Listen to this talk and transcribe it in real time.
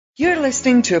You're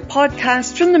listening to a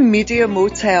podcast from the Media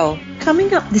Motel.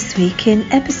 Coming up this week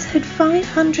in episode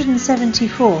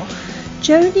 574,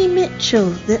 Joni Mitchell,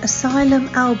 the Asylum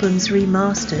albums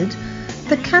remastered,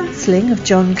 the cancelling of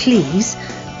John Cleese,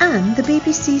 and the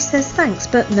BBC says thanks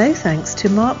but no thanks to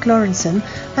Mark Lawrenson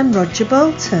and Roger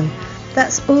Bolton.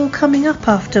 That's all coming up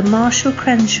after Marshall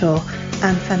Crenshaw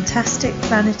and Fantastic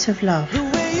Planet of Love. The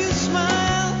way you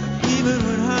smile, even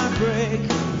when heartbreak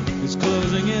is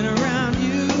closing in around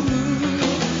you.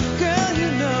 Girl, you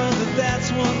know that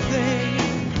that's one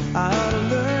thing I ought to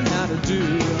learn how to do.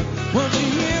 Won't you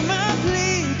hear my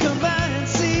plea? Come by and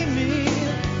see me.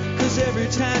 'Cause every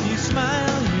time you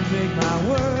smile, you make my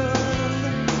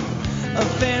world a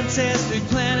fantastic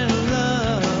planet of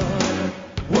love.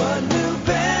 What new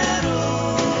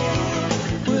battle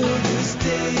will this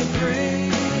day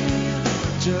bring?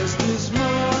 Just this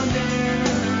morning,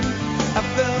 I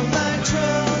felt like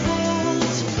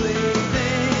trouble's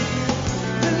plaything.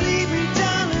 Believe me,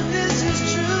 darling, this is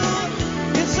true.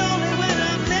 It's only when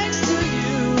I'm next to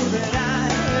you that I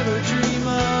ever dream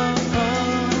of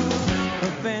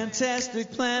a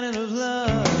fantastic planet of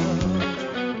love.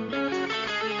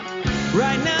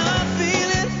 Right now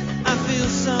I feel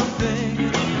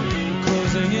something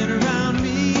closing in around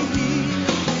me.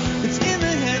 It's in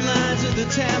the headlines of the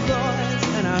tabloids,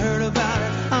 and I heard about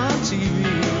it on TV.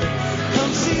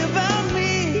 Come see about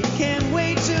me, can't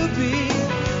wait to be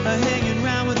hanging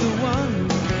around with the one who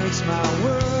makes my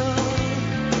world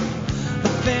a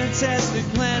fantastic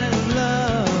planet of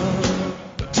love.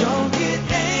 Don't get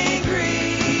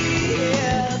angry,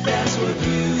 yeah, that's what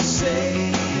you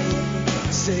say.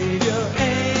 Save your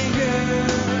anger,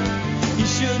 you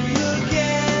should look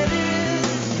at it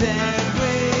that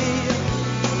way.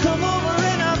 Come over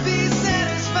and I'll be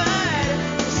satisfied.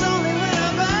 It's only when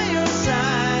I'm by your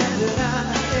side that I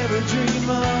ever dream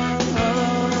of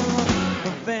a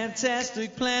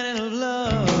fantastic planet of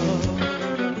love.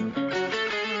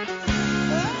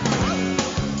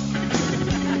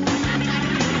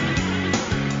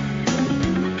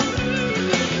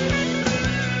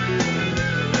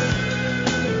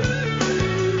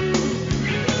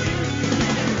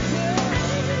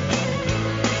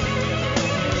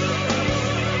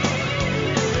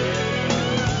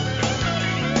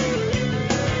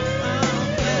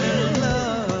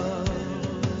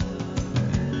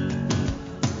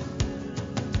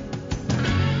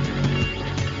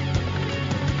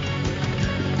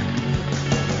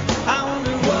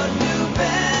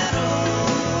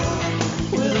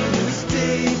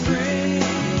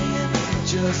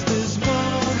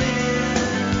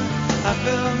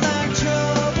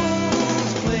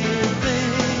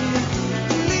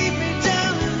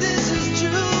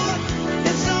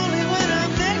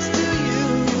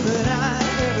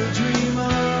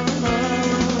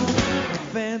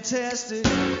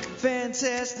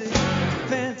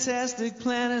 Fantastic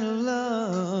planet of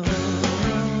love.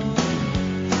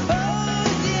 Oh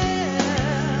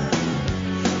yeah.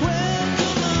 Well,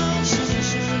 come on, sugar,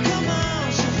 come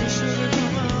on, sugar,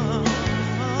 come on.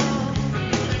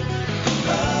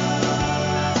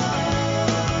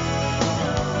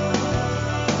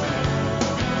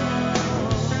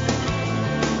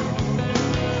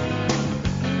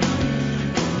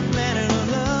 Planet of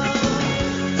love.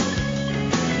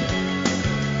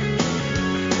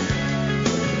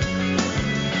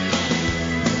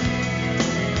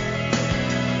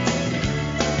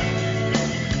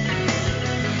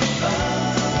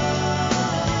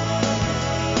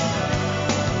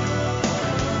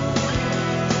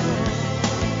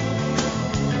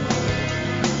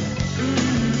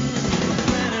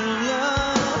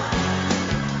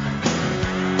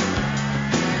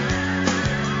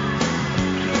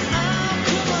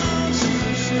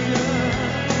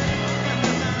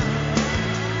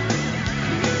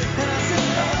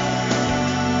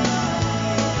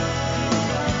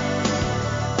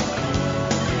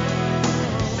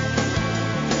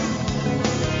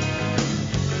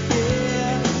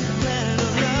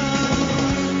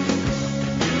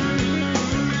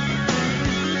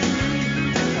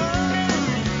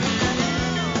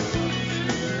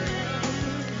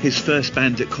 His first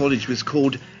band at college was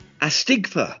called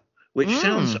Astigfa, which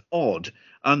sounds odd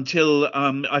until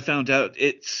I found out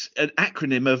it's an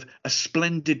acronym of A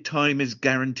Splendid Time is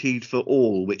Guaranteed for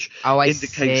All, which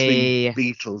indicates the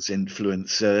Beatles'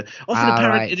 influence, often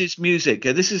apparent in his music.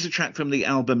 This is a track from the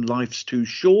album Life's Too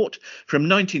Short from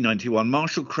 1991,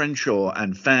 Marshall Crenshaw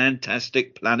and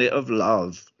Fantastic Planet of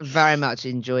Love. Very much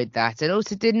enjoyed that, and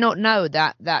also did not know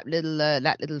that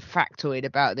little factoid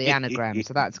about the anagram,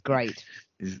 so that's great.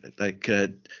 He's like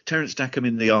Terence Stackham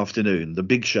in the afternoon, the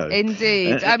big show.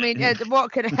 Indeed. I mean,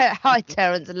 what could... Hi,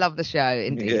 Terence. I love the show.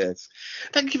 Indeed. Yes.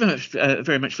 Thank you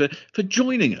very much for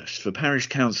joining us for Parish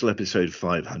Counsel episode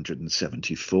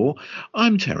 574.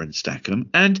 I'm Terence Stackham,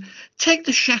 and take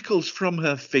the shackles from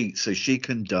her feet so she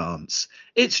can dance.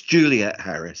 It's Juliet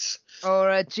Harris.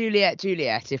 Or Juliet,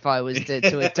 if I was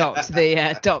to adopt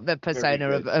the persona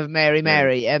of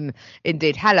Mary.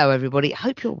 Indeed. Hello, everybody.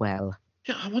 Hope you're well.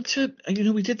 Yeah, I want to.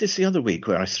 We did this the other week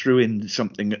where I threw in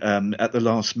something at the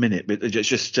last minute, but it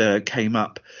just came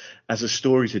up as a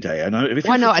story today. And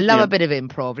why not? I love a bit of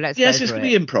improv. Yes, it's going to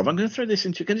be improv. I'm going to throw this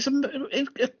into again. It's an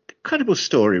incredible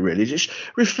story, really. It just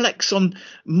reflects on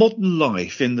modern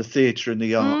life in the theatre and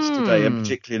the arts today, and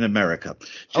particularly in America.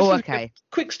 Okay.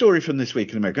 Quick story from this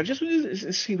week in America. I just want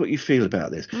to see what you feel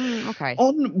about this. Okay.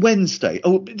 On Wednesday,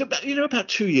 about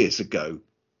 2 years ago,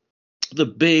 the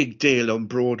big deal on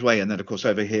Broadway, and then of course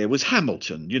over here, was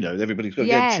Hamilton. Everybody's got to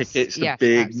get tickets, the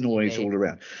big absolutely. noise all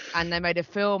around. And they made a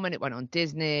film and it went on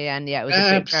Disney, and it was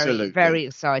very, very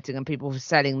exciting, and people were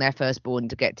selling their firstborn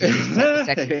to get tickets to the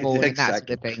second born and that sort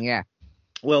of thing, yeah.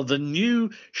 Well, the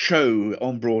new show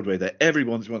on Broadway that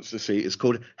everyone wants to see is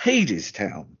called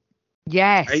Hadestown.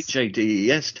 Yes.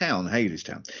 Hadestown,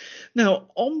 Hadestown. Now,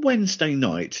 on Wednesday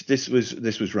night, this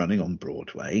was running on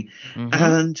Broadway,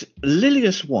 and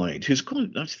Lillias White, who's quite,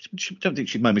 I don't think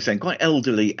she'd mind me saying, quite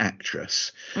elderly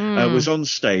actress, was on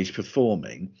stage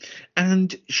performing,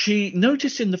 and she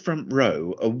noticed in the front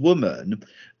row a woman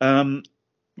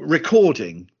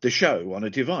recording the show on a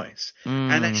device,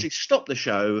 and actually stopped the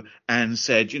show and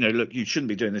said, look, you shouldn't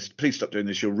be doing this. Please stop doing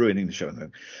this. You're ruining the show.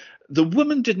 The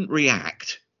woman didn't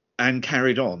react and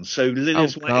carried on. So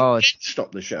Lillias White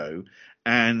stopped the show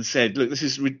and said, look, this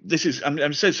is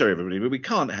I'm so sorry, everybody, but we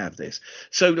can't have this.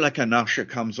 So like an usher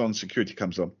comes on, security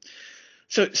comes on.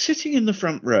 So sitting in the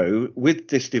front row with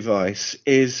this device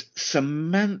is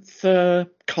Samantha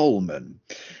Coleman.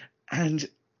 And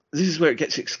this is where it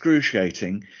gets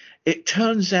excruciating. It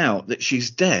turns out that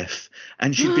she's deaf,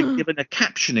 and she'd been given a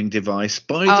captioning device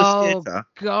by the theatre.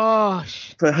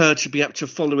 Gosh! For her to be able to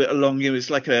follow it along. It's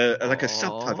like a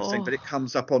subtitle thing, but it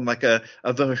comes up on like a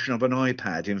version of an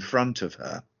iPad in front of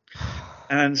her.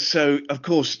 And so, of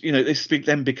course, this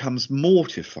then becomes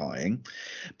mortifying.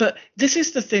 But this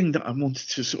is the thing that I wanted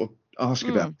to sort of ask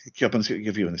about, pick you up and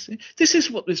give you on this. This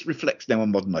is what this reflects now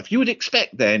on modern life. You would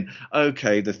expect then,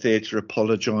 okay, the theatre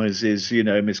apologises,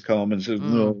 Miss Carmen's,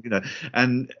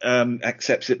 and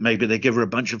accepts it. Maybe they give her a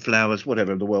bunch of flowers,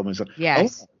 whatever the world is.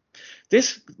 Yes.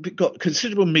 This got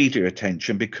considerable media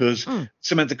attention because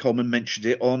Samantha Coleman mentioned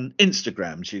it on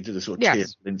Instagram. She did a sort of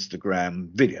Instagram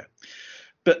video.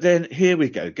 But then here we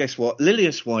go. Guess what?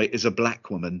 Lillias White is a black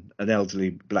woman, an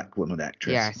elderly black woman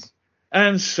actress. Yes.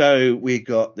 And so we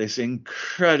got this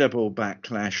incredible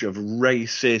backlash of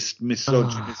racist,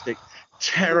 misogynistic,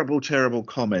 terrible, terrible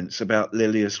comments about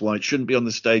Lillias White. Shouldn't be on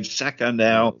the stage. Sack her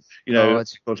now.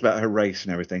 Talks about her race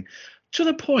and everything. To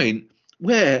the point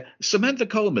where Samantha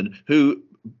Coleman, who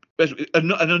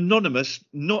an anonymous,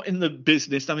 not in the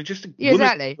business, just a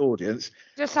woman in the audience,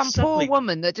 just some poor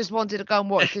woman that just wanted to go and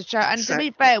watch the show, and to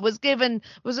be fair, was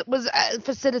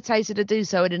facilitated to do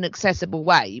so in an accessible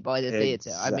way by the theatre.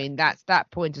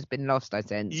 That point has been lost, I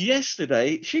sense.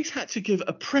 Yesterday, she's had to give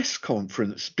a press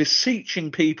conference beseeching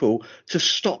people to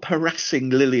stop harassing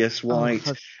Lillias White.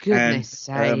 For goodness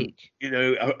sake.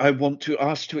 I want to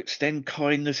ask to extend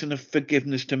kindness and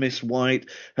forgiveness to Miss White.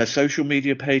 Her social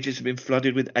media pages have been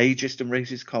flooded with ageist and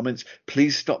racist comments.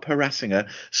 Please stop harassing her.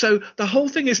 So the whole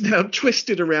thing is now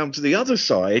twisted around to the other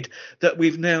side, that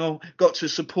we've now got to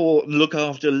support and look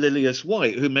after Lillias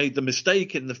White, who made the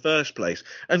mistake in the first place.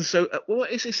 And so what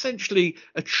is essentially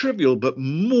a trivial but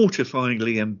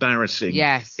mortifyingly embarrassing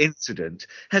incident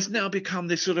has now become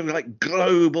this sort of like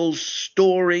global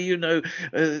story,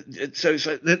 so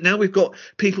now we've got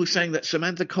people saying that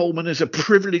Samantha Coleman is a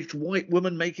privileged white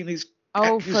woman making these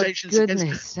accusations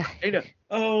against her.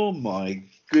 Oh my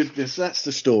goodness, that's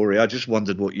the story. I just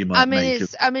wondered what you might make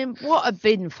of. What a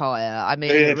bin fire.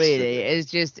 Really,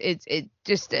 it's just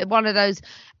one of those.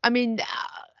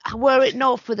 Were it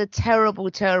not for the terrible,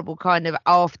 terrible kind of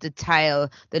after tale,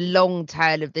 the long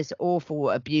tail of this awful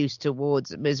abuse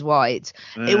towards Ms. White,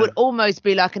 it would almost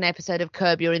be like an episode of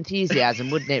Curb Your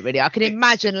Enthusiasm, wouldn't it, really? I can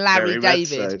imagine Larry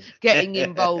David getting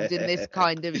involved in this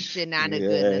kind of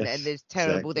shenanigan and this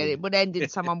terrible thing. It would end in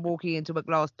someone walking into a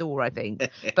glass door, I think.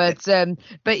 But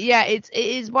yeah, it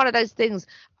is one of those things.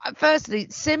 Firstly,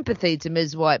 sympathy to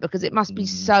Ms. White, because it must be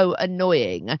so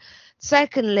annoying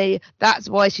Secondly, that's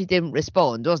why she didn't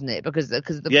respond, wasn't it? Because the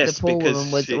poor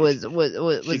woman was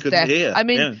couldn't hear. I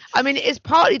mean, it's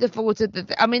partly the fault of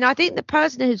I mean, I think the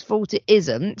person whose fault it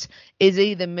isn't is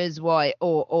either Ms. White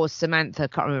or Samantha.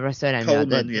 Can't remember her surname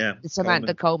now.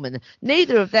 Samantha Coleman.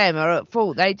 Neither of them are at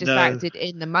fault. They just acted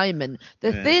in the moment.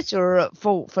 The theatre are at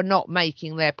fault for not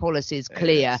making their policies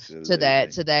clear to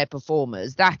their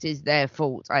performers. That is their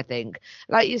fault, I think.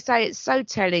 Like you say, it's so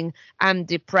telling and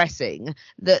depressing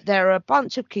that there are a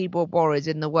bunch of keyboard warriors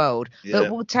in the world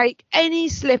that will take any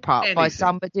slip up by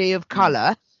somebody of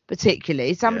colour,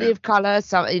 particularly somebody of colour,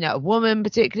 a woman,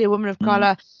 particularly a woman of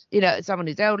colour, someone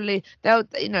who's elderly.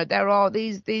 There are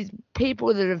these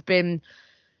people that have been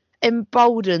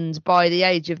emboldened by the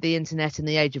age of the internet and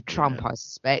the age of Trump, I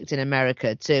suspect, in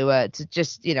America to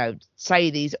just say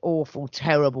these awful,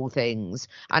 terrible things.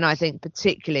 And I think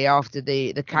particularly after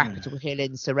the Capitol Hill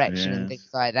insurrection and things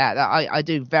like that I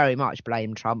do very much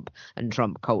blame Trump and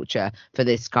Trump culture for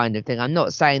this kind of thing. I'm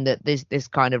not saying that this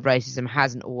kind of racism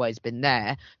hasn't always been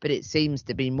there, but it seems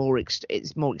to be more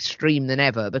extreme than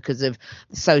ever because of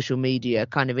social media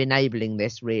kind of enabling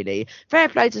this. Really, fair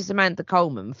play to Samantha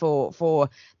Coleman for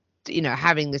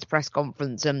having this press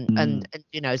conference and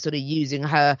sort of using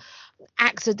her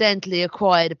accidentally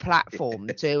acquired platform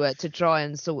to try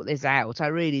and sort this out. I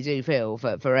really do feel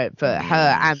for her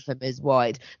and for Ms.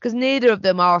 White, because neither of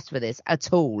them asked for this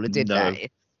at all, did they?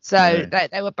 So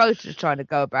they were both just trying to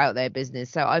go about their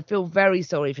business. So I feel very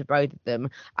sorry for both of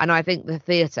them, and I think the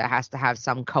theatre has to have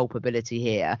some culpability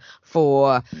here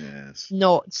for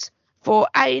lots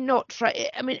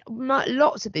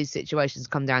of these situations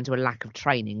come down to a lack of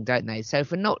training, don't they? So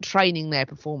for not training their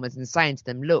performers and saying to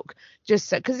them, look,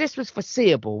 just because this was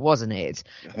foreseeable, wasn't it?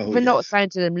 Not saying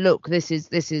to them, look, this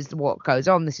is what goes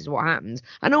on, this is what happens,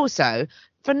 and also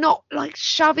for not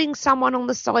shoving someone on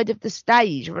the side of the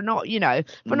stage, for not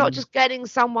just getting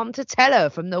someone to tell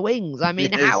her from the wings. I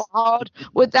mean, how hard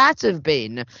would that have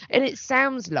been? And it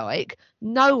sounds like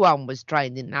no one was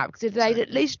trained in that, because if they'd at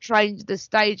least trained the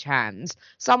stagehands,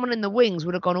 someone in the wings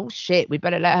would have gone, oh shit, we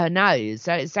better let her know.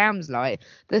 So it sounds like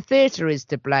the theatre is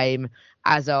to blame,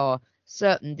 as are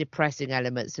certain depressing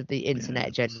elements of the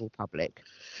internet general public.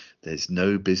 There's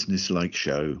no business like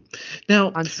show.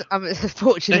 Now,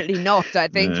 unfortunately not, I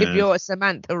think, if you're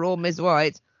Samantha or Ms.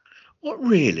 White. What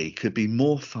really could be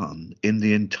more fun in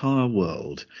the entire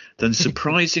world than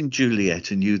surprising Juliet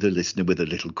and you, the listener, with a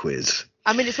little quiz?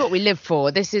 I mean, it's what we live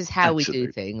for. This is how we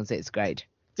do things. It's great.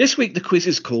 This week, the quiz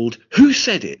is called Who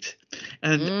Said It?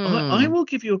 And I will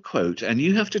give you a quote, and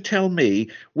you have to tell me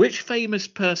which famous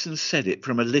person said it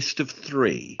from a list of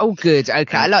 3. Oh, good.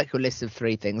 Okay, I like your list of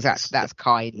 3 things. That's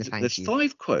kind. There's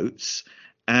 5 quotes,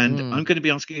 and I'm going to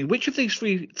be asking you which of these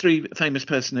three famous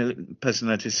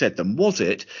personalities said them. Was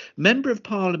it Member of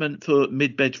Parliament for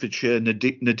Mid-Bedfordshire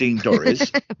Nadine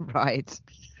Dorries? Right.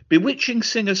 Bewitching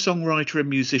singer-songwriter and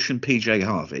musician PJ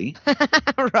Harvey?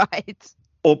 Right.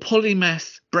 Or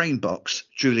polymath brainbox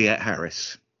Juliet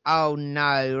Harris? Oh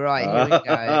no! Right, here we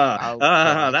go.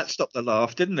 That stopped the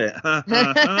laugh, didn't it?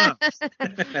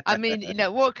 I mean,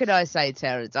 what can I say,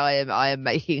 Terence? I am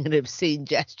making an obscene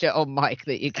gesture on mic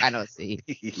that you cannot see.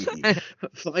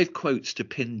 5 quotes to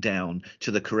pin down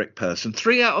to the correct person.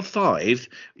 3 out of 5,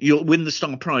 you'll win the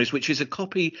Star Prize, which is a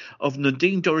copy of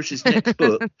Nadine Dorris's next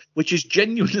book, which is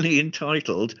genuinely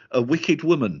entitled "A Wicked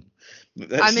Woman."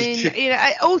 I mean,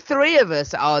 all 3 of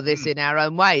us are this in our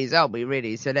own ways, aren't we,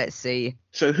 really? So let's see.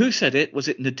 So who said it? Was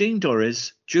it Nadine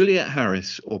Dorries, Juliet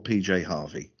Harris, or PJ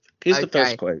Harvey? Here's the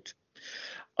first quote.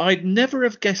 I'd never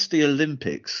have guessed the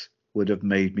Olympics would have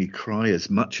made me cry as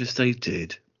much as they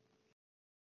did.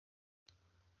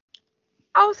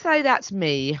 I'll say that's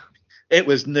me. It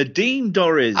was Nadine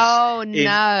Dorries. Oh, no.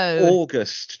 In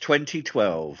August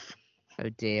 2012. Oh,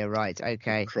 dear. Right.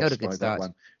 Okay. Not a good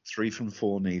start. 3 from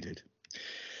 4 needed.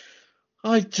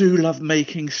 I do love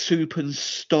making soup and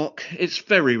stock. It's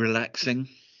very relaxing.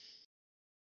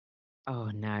 Oh,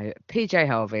 no. PJ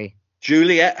Harvey.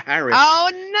 Juliet Harris. Oh,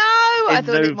 no. I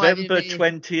thought November it might be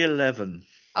 2011.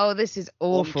 Oh, this is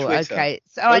awful. Okay.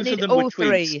 So I need all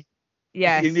 3.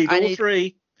 Yes. You need all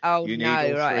 3. Oh, no.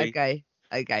 Right. Okay.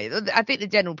 I think the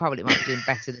general public might be doing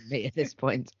better than me at this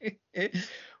point.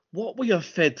 What we are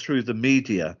fed through the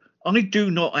media, I do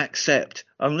not accept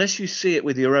unless you see it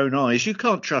with your own eyes. You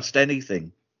can't trust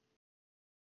anything.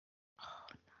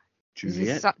 Juliet,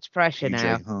 this is such pressure PJ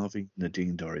now. Harvey,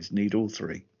 Nadine Dorries. Need all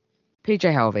 3.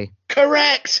 PJ Harvey.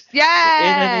 Correct!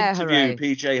 Yeah! In an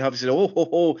interview, PJ Harvey said,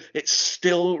 oh, it's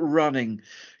still running.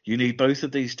 You need both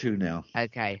of these 2 now.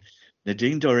 Okay.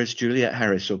 Nadine Dorries, Juliet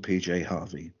Harris, or PJ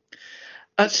Harvey.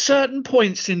 At certain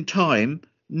points in time,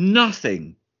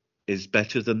 nothing is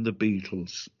better than the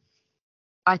Beatles.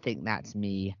 I think that's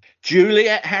me.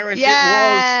 Juliet Harris,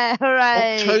 yeah, it was.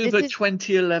 Hooray. October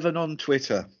 2011 on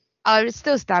Twitter. I would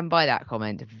still stand by that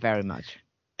comment very much.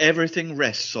 Everything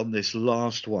rests on this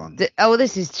last one.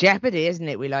 This is Jeopardy, isn't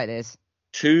it? We like this.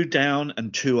 2 down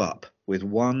and 2 up. With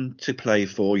 1 to play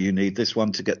for, you need this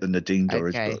one to get the Nadine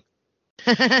Dorries book.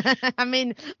 I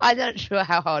mean, I'm not sure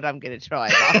how hard I'm going to try,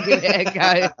 but I'll give it a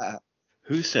go.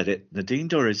 Who said it? Nadine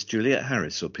Dorries, Juliet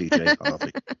Harris, or PJ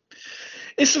Harvey?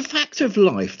 It's a fact of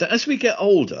life that as we get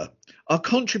older, our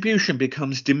contribution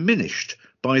becomes diminished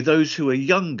by those who are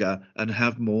younger and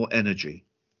have more energy.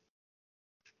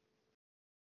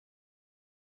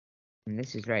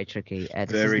 This is very tricky.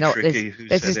 Very tricky.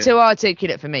 This is too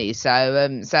articulate for me. So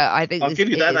I think I'll give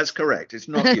you that. That's correct. It's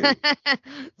not you.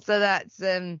 So that's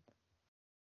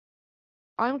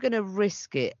I'm going to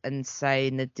risk it and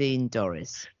say Nadine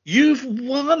Dorries. You've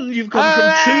won. You've gone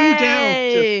from 2 down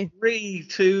to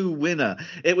 3-2 winner.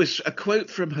 It was a quote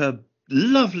from her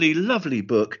lovely, lovely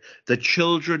book, The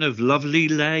Children of Lovely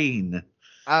Lane.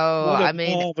 Oh, what a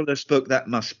marvellous book that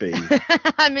must be.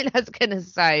 I mean, I was going to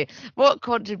say, what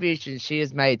contribution she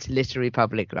has made to literary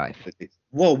public life.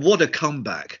 Well, what a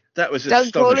comeback. That was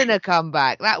Don't call it a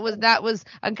comeback. That was,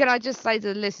 and can I just say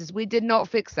to the listeners, we did not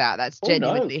fix that. That's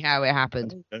genuinely how it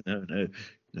happened. No,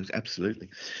 absolutely.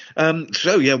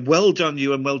 So, yeah, well done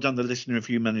you and well done the listener if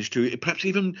you managed to perhaps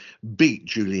even beat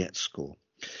Juliet's score.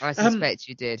 I suspect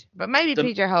you did. But maybe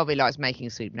PJ Harvey likes making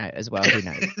soup note as well. Who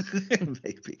knows?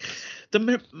 Maybe.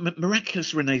 The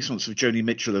miraculous renaissance of Joni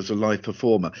Mitchell as a live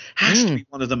performer has to be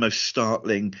one of the most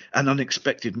startling and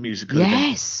unexpected musical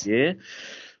events of the year.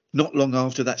 Not long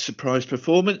after that surprise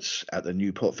performance at the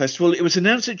Newport Festival, it was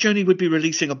announced that Joni would be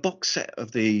releasing a box set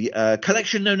of the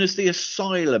collection known as the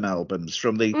Asylum albums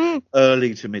from the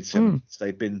early to mid-70s.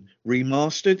 They've been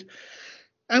remastered.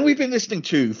 And we've been listening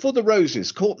to For the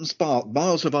Roses, Court and Spark,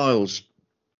 Miles of Isles,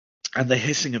 and The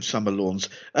Hissing of Summer Lawns.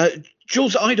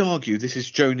 Jules, I'd argue this is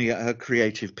Joni at her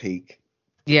creative peak.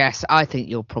 Yes, I think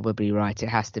you're probably right. It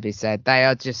has to be said. They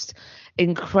are just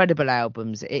incredible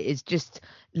albums. It is just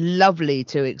lovely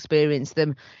to experience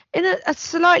them in a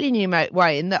slightly new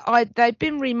way, in that they've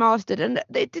been remastered, and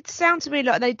they did sound to me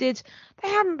like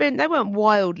they weren't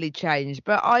wildly changed,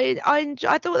 but I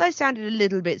thought they sounded a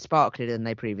little bit sparklier than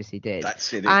they previously did.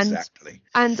 That's it, exactly.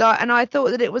 And I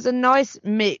thought that it was a nice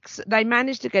mix. They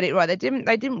managed to get it right. They didn't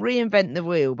reinvent the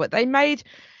wheel, but they made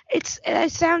it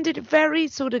sounded very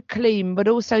sort of clean, but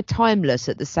also timeless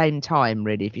at the same time,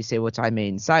 really, if you see what I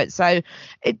mean. So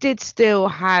it did still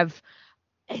have,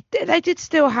 they did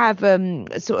still have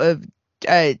sort of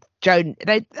Joan.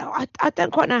 I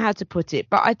don't quite know how to put it,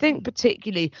 but I think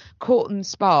particularly Court and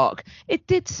Spark, it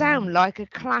did sound like a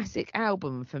classic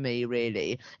album for me,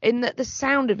 really, in that the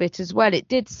sound of it as well, it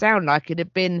did sound like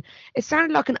it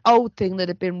sounded like an old thing that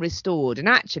had been restored. And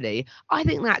actually, I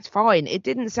think that's fine. It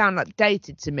didn't sound like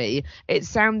dated to me. It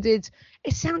sounded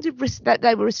that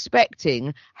they were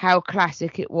respecting how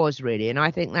classic it was, really. And I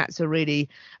think that's a really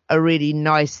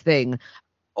nice thing.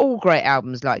 All great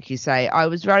albums, like you say. I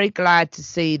was very glad to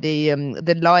see the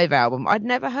live album. I'd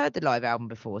never heard the live album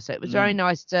before, so it was very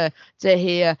nice to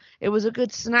hear. It was a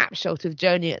good snapshot of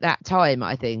Joni at that time.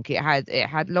 I think it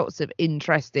had lots of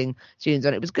interesting tunes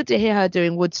on it. It was good to hear her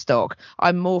doing Woodstock.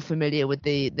 I'm more familiar with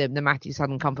the Matthew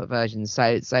Southern Comfort version,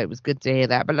 so it was good to hear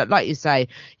that. But like you say,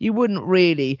 you wouldn't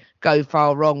really go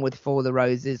far wrong with For the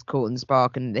Roses, Court and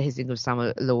Spark, and The Hissing of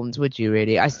Summer Lawns, would you?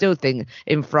 Really? I still think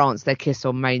in France, their Kiss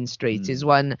on Main Street is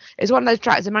one of those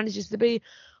tracks that manages to be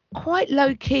quite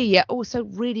low key yet also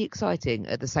really exciting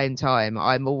at the same time.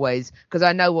 I'm always, because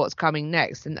I know what's coming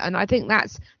next, and I think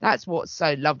that's what's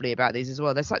so lovely about these as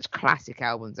well. They're such classic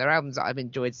albums. They're albums that I've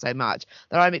enjoyed so much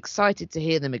that I'm excited to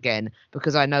hear them again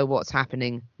because I know what's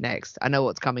happening next. I know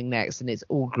what's coming next, and it's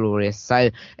all glorious. So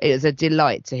it is a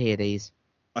delight to hear these.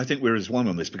 I think we're as one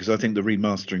on this because I think the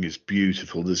remastering is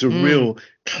beautiful. There's a real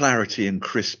clarity and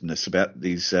crispness about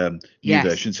these new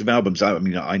versions of albums. I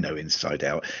mean, I know inside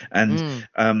out. And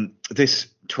this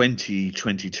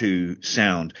 2022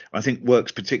 sound, I think,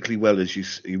 works particularly well, as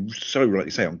you so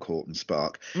rightly say, on Court and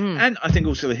Spark. And I think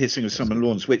also The Hissing of Summer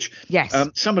Lawns, which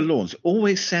Summer Lawns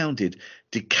always sounded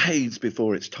decades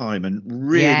before its time and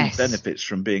really benefits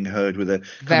from being heard with a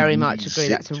very much agree.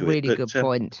 That's a really good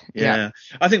point.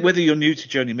 I think whether you're new to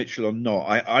Joni Mitchell or not,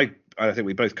 I think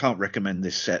we both can't recommend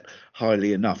this set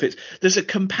highly enough. There's a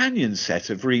companion set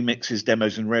of remixes,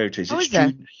 demos, and rarities.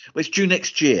 It's due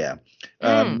next year.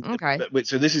 Okay.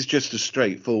 So this is just a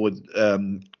straightforward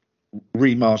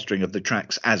remastering of the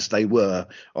tracks as they were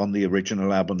on the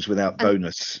original albums without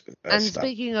bonus and stuff.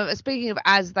 speaking of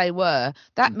as they were,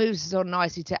 that moves us on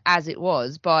nicely to As It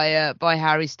Was by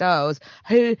Harry Styles,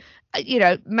 who,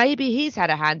 maybe he's had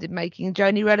a hand in making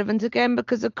Joni relevant again,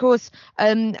 because of course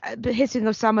The Hissing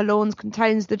of Summer Lawns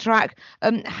contains the track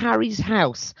Harry's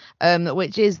House,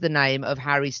 which is the name of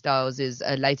Harry Styles'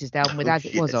 latest album with As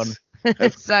It Was on.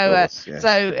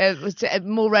 So it was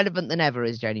more relevant than ever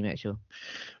is Joni Mitchell.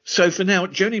 So for now,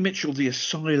 Joni Mitchell, the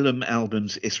Asylum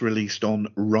albums is released on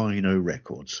Rhino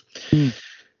Records.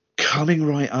 Coming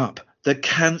right up, the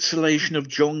cancellation of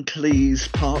John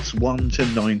Cleese parts 1 to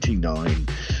 99.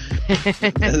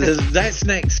 That's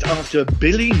next after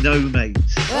Billy No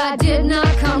Mates. I did not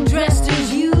come dressed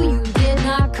as you did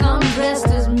not come dressed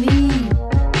as me.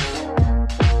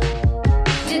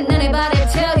 Didn't anybody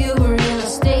tell you we're in a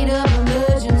state of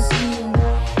emergency?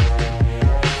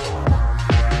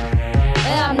 I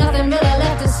have nothing really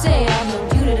left to say. I've no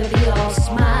duty to be all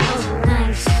smiles and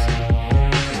nice.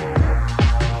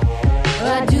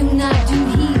 I do not do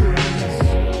heels.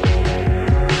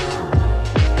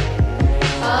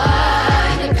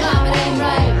 The climate ain't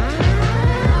right.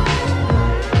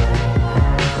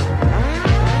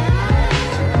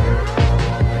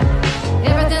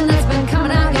 Everything that's been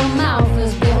coming out your mouth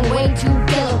has been way too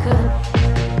delicate.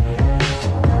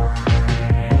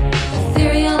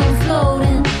 Ethereal and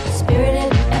floating,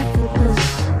 spirited, effortless.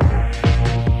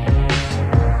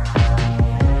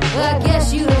 Well, I guess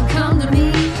you'd have come to me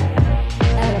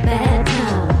at a bad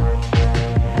time.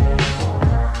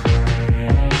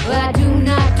 Well, I do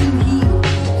not do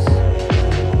heels.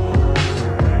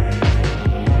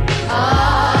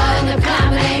 And the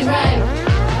climate ain't right.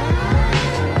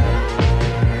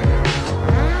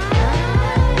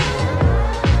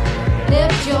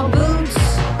 Lift your boots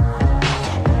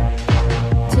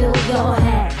till your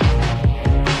hat.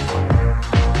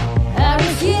 I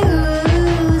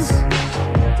refuse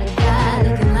to die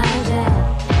looking like that.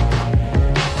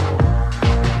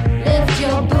 Lift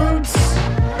your boots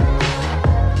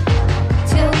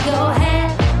till your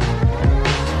hat.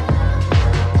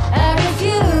 I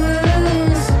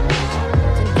refuse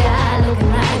to die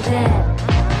looking like that.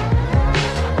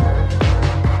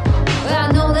 Well, I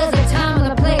know there's a time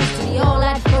and a place to be all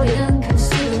that fully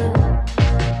unconsiderate.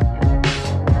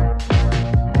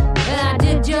 And I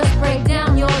did just break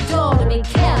down your door to be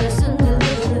careless and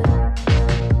deliberate.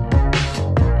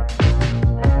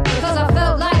 Because I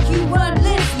felt like you weren't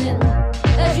listening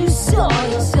as you saw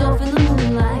yourself in the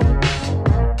moonlight.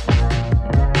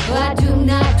 Well, I do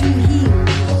not do heels.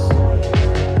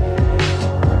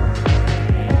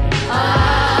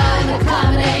 And the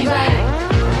climate ain't right.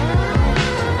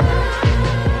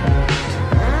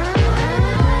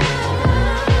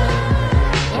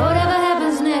 Whatever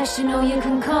happens next, you know you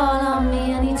can call on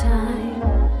me anytime.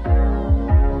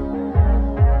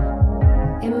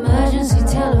 Emergency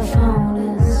telephone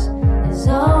is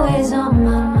always on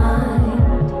my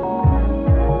mind.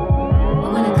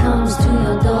 But when it comes to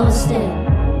your doorstep,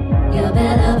 you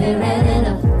better be ready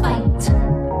to fight.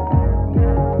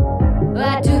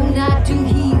 I do not do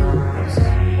heels.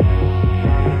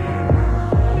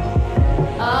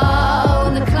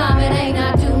 Oh, the climate ain't, I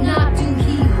do not do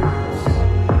heels.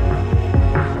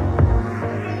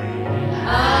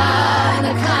 And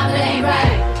the climate ain't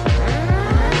right.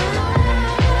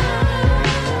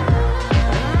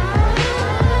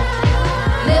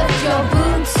 Lift your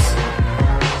boots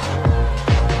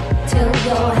till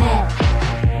your hat.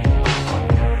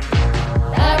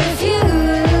 I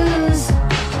refuse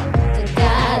to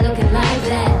die looking like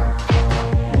that.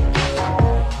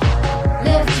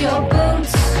 Lift your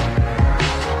boots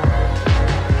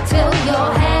till your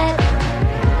hat.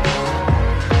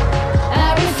 I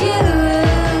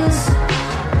refuse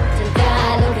to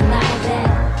die looking like that.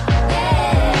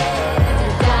 Yeah, to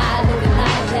die looking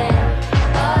like that.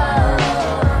 Oh,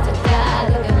 to die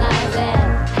looking like that.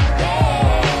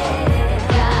 Yeah, to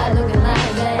die looking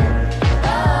like that.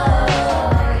 Oh,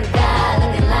 to die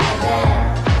looking like that.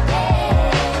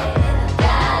 Yeah, to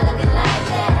die looking like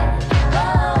that. Oh,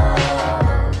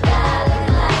 to die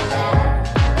looking like that.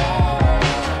 Yeah, to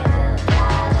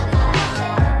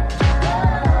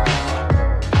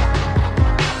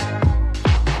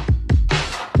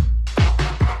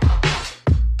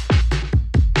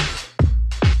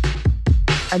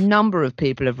A number of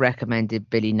people have recommended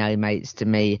Billy No Mates to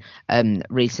me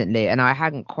recently, and I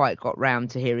hadn't quite got round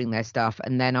to hearing their stuff.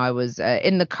 And then I was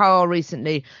in the car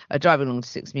recently, driving along to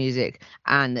Six Music,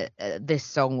 and this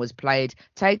song was played,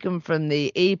 taken from the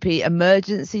EP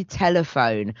Emergency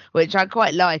Telephone, which I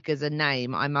quite like as a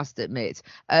name, I must admit.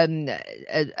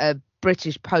 A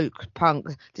British punk,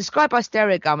 described by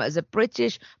Stereogum as a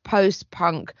British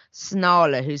post-punk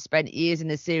snarler who spent years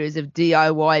in a series of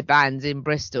DIY bands in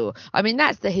Bristol. I mean,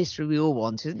 that's the history we all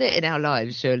want, isn't it, in our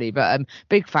lives, surely? But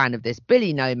big fan of this.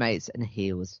 Billy No Mates and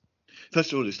Heels.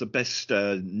 First of all, it's the best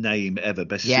name ever,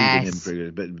 best Yes.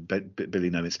 pseudonym for Billy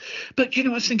Nomis. But, I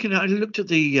was thinking, I looked at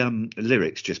the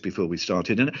lyrics just before we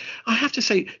started, and I have to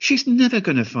say, she's never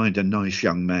going to find a nice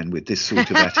young man with this sort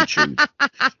of attitude.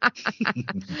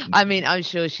 I mean, I'm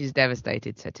sure she's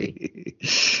devastated, Seti.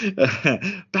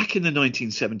 Back in the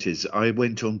 1970s, I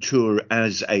went on tour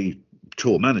as a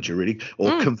tour manager, really,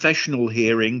 or confessional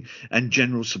hearing and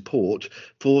general support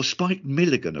for Spike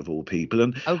Milligan, of all people.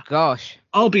 And oh, gosh.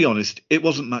 I'll be honest, it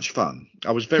wasn't much fun.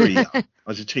 I was very young. I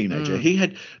was a teenager. He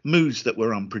had moods that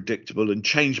were unpredictable and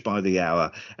changed by the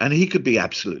hour, and he could be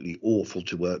absolutely awful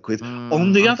to work with.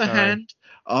 On the other hand,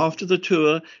 after the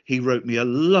tour, he wrote me a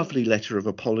lovely letter of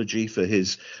apology for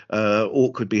his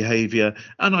awkward behaviour,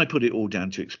 and I put it all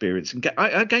down to experience. And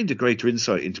I gained a greater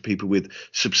insight into people with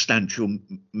substantial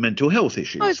mental health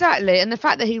issues. Oh, exactly. And the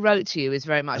fact that he wrote to you is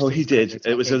very much... Oh, he did.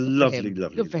 It was a lovely.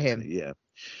 Good for him. Yeah.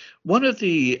 One of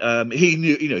the he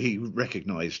knew, he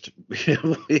recognised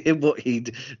what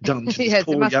he'd done to this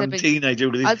poor young teenager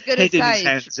with his head in his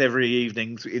hands every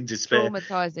evening in despair.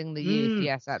 Traumatising the youth,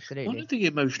 yes, absolutely. One of the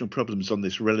emotional problems on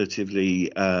this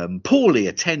relatively poorly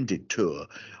attended tour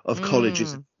of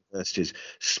colleges and universities,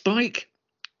 Spike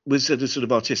was at a sort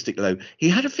of artistic low. He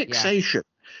had a fixation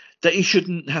that he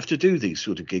shouldn't have to do these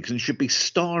sort of gigs and should be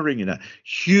starring in a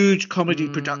huge comedy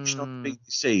production on the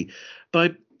BBC.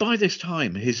 By this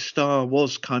time, his star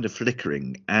was kind of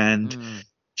flickering, and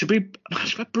to be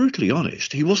brutally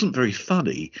honest, he wasn't very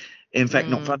funny. In fact,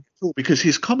 not funny at all, because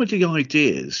his comedy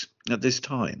ideas at this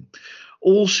time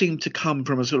all seemed to come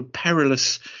from a sort of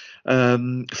perilous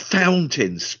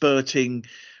fountain spurting,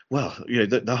 well,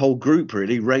 the whole group,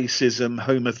 really, racism,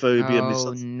 homophobia.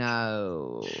 Oh,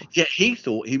 no. Yet he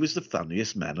thought he was the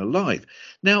funniest man alive.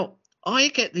 Now, I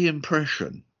get the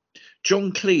impression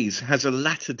John Cleese has a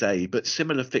latter-day but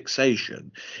similar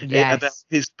fixation about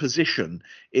his position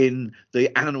in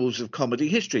the annals of comedy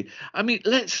history. I mean,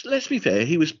 let's be fair.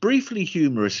 He was briefly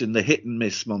humorous in the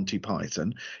hit-and-miss Monty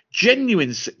Python,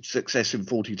 genuine success in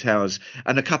Fawlty Towers,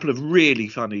 and a couple of really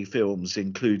funny films,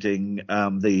 including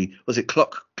Clockwise?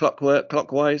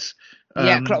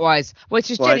 Clockwise,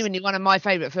 which is genuinely one of my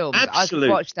favourite films. Absolutely. I could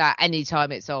watch that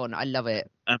anytime it's on. I love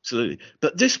it. Absolutely.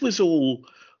 But this was all...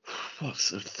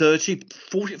 30,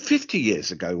 40, 50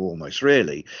 years ago almost,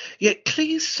 really. Yet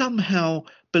Cleese somehow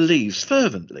believes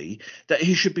fervently that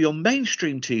he should be on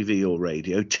mainstream TV or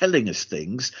radio telling us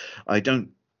things. I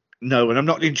don't know, and I'm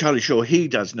not entirely sure he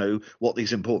does know what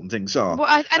these important things are. Well,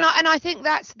 I think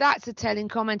that's a telling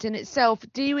comment in itself.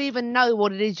 Do you even know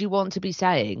what it is you want to be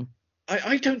saying?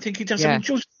 I don't think he does. I mean,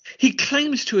 George, he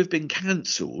claims to have been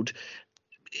cancelled.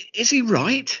 Is he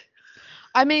right?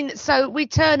 I mean, so we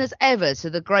turn as ever to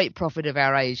the great prophet of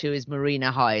our age, who is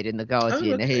Marina Hyde in The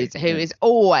Guardian, who is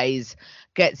always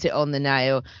gets it on the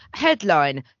nail.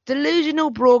 Headline: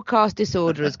 Delusional broadcast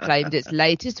disorder has claimed its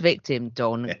latest victim,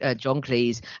 John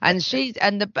Cleese, and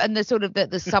the sort of the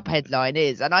subheadline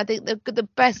is, and I think the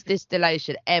best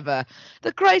distillation ever: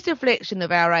 the great affliction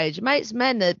of our age makes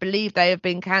men that believe they have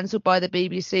been cancelled by the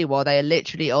BBC while they are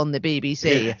literally on the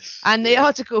BBC. Yes. And the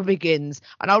article begins,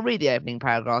 and I'll read the opening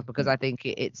paragraph because I think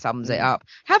it sums it up.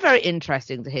 How very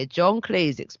interesting to hear John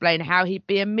Cleese explain how he'd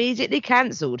be immediately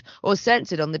cancelled or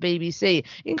censored on the BBC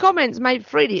in comments made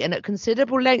freely and at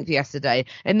considerable length yesterday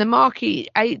in the marquee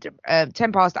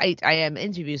 10 past 8 a.m.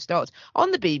 interview slot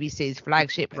on the BBC's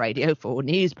flagship Radio 4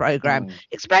 news programme.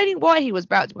 Explaining why he was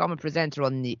about to become a presenter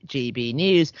on the GB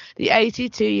News, the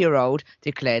 82-year-old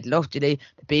declared loftily,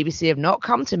 "The BBC have not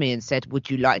come to me and said, would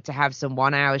you like to have some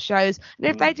 1-hour shows? And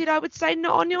if they did, I would say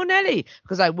not on your Nelly,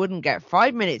 because I wouldn't get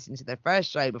 5 minutes into the first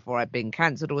show before I'd been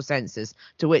cancelled or censored,"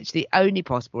 to which the only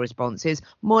possible response is,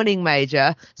 "Morning,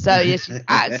 Major." So yes, she's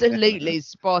absolutely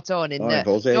spot on in that.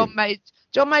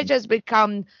 John Major has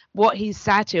become what he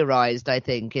satirised, I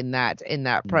think, in that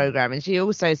programme. And she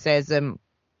also says, and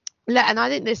I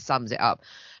think this sums it up.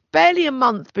 Barely a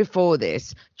month before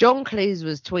this, John Cleese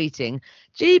was tweeting,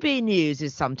 "GB News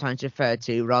is sometimes referred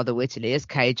to rather wittily as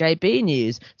KJB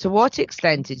News. To what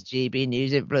extent is GB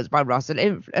News influenced by Russian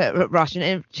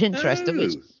interest?" Of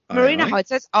which Marina Hyde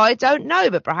says, "I don't know,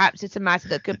 but perhaps it's a matter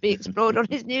that could be explored on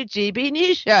his new GB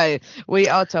News show. We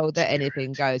are told that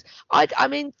anything goes." I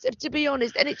mean, to be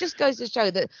honest, and it just goes to show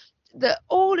that that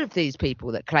all of these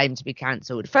people that claim to be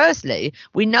cancelled, firstly,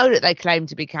 we know that they claim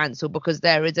to be cancelled because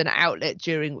there is an outlet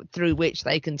through which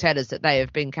they can tell us that they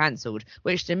have been cancelled,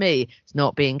 which to me is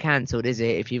not being cancelled, is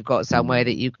it, if you've got somewhere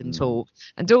that you can talk?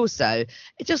 And also,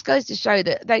 it just goes to show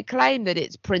that they claim that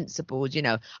it's principled.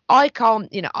 I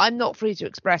can't, I'm not free to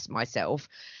express myself.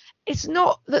 It's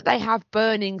not that they have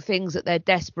burning things that they're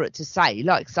desperate to say,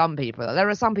 like some people. There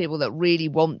are some people that really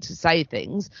want to say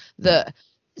things that,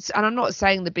 and I'm not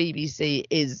saying the BBC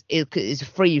is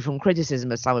free from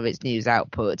criticism of some of its news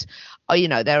output.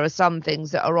 There are some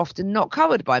things that are often not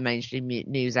covered by mainstream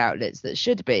news outlets that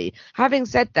should be. Having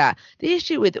said that, the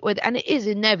issue with and it is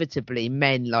inevitably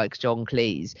men like John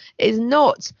Cleese, is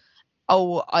not,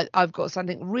 I've got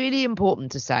something really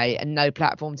important to say and no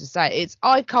platform to say. It's,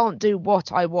 I can't do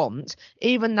what I want,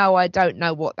 even though I don't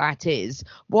know what that is.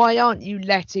 Why aren't you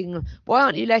letting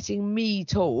me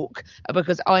talk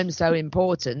because I'm so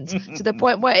important? To the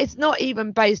point where it's not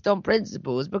even based on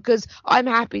principles, because I'm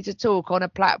happy to talk on a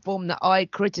platform that I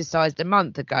criticised a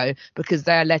month ago because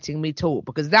they're letting me talk,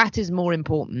 because that is more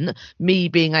important, me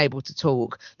being able to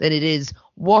talk, than it is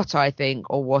what I think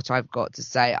or what I've got to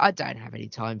say. I don't have any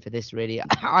time for this, really.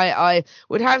 I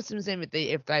would have some sympathy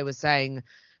if they were saying,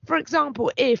 for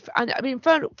example,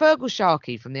 Fergal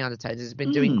Sharkey from the Undertones has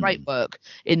been doing great work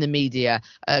in the media,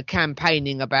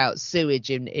 campaigning about sewage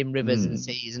in rivers and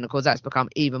seas, and of course that's become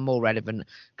even more relevant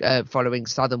following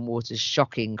Southern Water's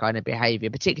shocking kind of behaviour,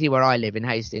 particularly where I live in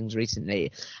Hastings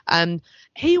recently.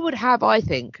 He would have, I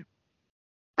think,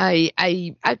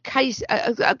 a case,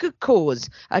 a good cause,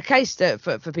 a case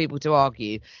for people to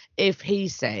argue if he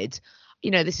said,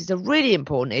 this is a really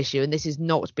important issue and this is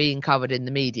not being covered in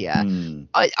the media.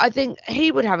 I think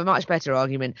he would have a much better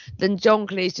argument than John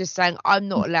Cleese just saying, I'm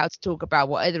not allowed to talk about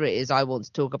whatever it is I want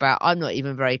to talk about. I'm not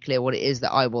even very clear what it is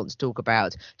that I want to talk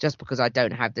about just because I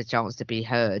don't have the chance to be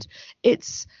heard.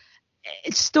 It's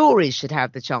stories should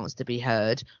have the chance to be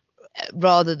heard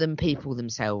rather than people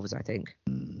themselves, I think.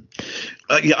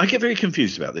 I get very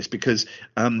confused about this because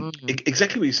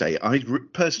exactly what you say.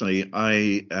 Personally,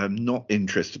 I am not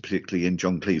interested particularly in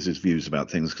John Cleese's views about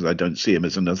things because I don't see him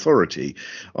as an authority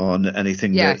on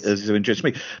anything that is of interest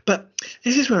to me. But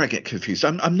this is where I get confused.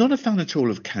 I'm not a fan at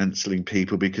all of cancelling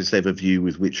people because they have a view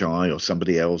with which I or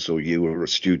somebody else or you or a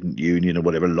student union or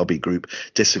whatever lobby group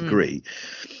disagree.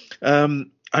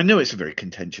 I know it's a very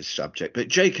contentious subject, but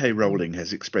J.K. Rowling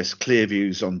has expressed clear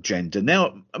views on gender.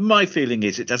 Now, my feeling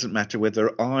is it doesn't matter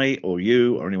whether I or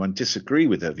you or anyone disagree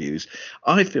with her views.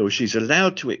 I feel she's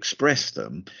allowed to express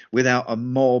them without a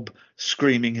mob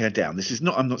screaming her down. This is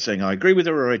not, I'm not saying I agree with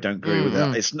her or I don't agree with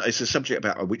her. It's a subject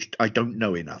about which I don't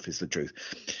know enough, is the truth.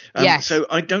 So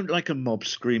I don't like a mob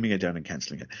screaming her down and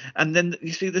cancelling her. And then,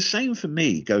 you see, the same for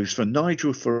me goes for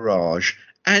Nigel Farage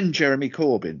and Jeremy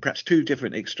Corbyn, perhaps two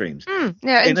different extremes.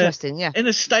 Interesting. In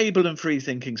a stable and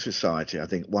free-thinking society, I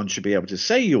think one should be able to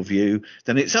say your view.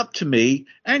 Then it's up to me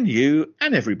and you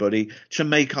and everybody to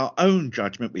make our own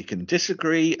judgment. We can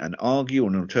disagree and argue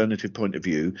on an alternative point of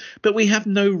view, but we have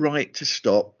no right to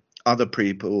stop other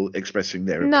people expressing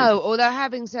their opinion. No, although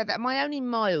having said that, my only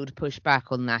mild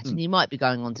pushback on that, and you might be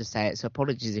going on to say it, so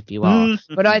apologies if you are,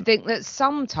 but I think that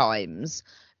sometimes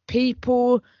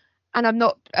people, and I'm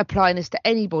not applying this to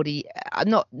anybody, I'm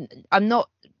not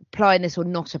applying this or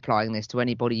not applying this to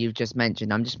anybody you've just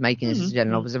mentioned. I'm just making this as a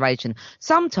general observation.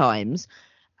 Sometimes,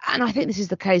 and I think this is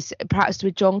the case perhaps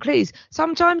with John Cleese,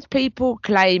 sometimes people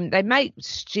claim, they make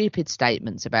stupid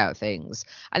statements about things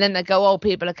and then they go,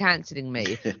 people are cancelling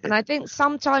me. And I think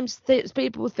sometimes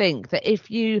people think that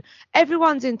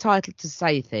everyone's entitled to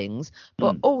say things,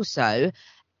 but also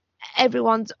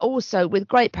everyone's also, with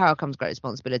great power comes great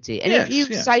responsibility. And if you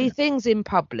say things in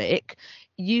public,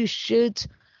 you should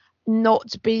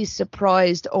not be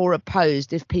surprised or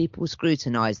opposed if people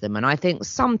scrutinise them. And I think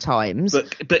sometimes,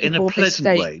 but in a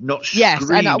pleasant way, not screaming. Yes,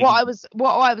 and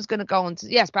what I was going to go on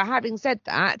to, yes, but having said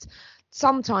that,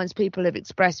 sometimes people have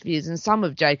expressed views, and some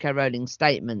of J.K. Rowling's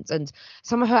statements and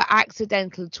some of her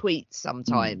accidental tweets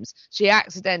sometimes. She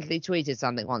accidentally tweeted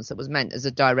something once that was meant as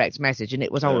a direct message, and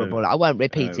it was horrible. I won't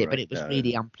repeat it, but it was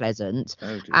really unpleasant.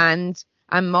 And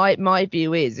my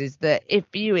view is that if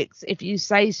you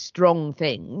say strong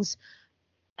things,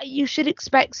 you should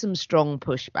expect some strong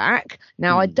pushback.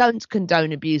 Now, I don't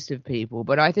condone abuse of people,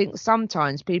 but I think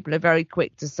sometimes people are very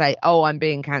quick to say, I'm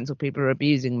being cancelled, people are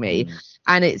abusing me.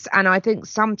 And I think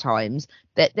sometimes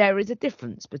that there is a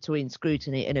difference between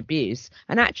scrutiny and abuse,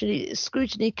 and actually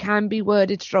scrutiny can be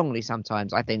worded strongly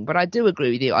sometimes, I think. But I do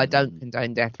agree with you. I don't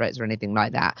condone death threats or anything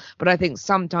like that. But I think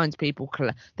sometimes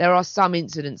there are some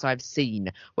incidents I've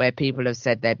seen where people have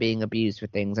said they're being abused for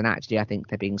things, and actually I think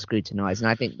they're being scrutinised. And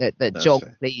I think that John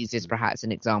Cleese is perhaps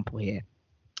an example here.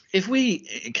 If we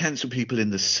cancel people in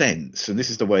the sense, and this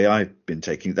is the way I've been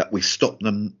taking, that we stop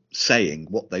them saying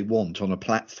what they want on a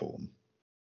platform,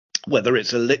 whether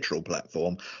it's a literal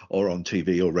platform or on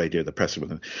TV or radio, the press, or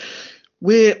whatever,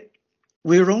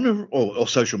 we're on or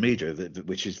social media,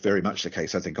 which is very much the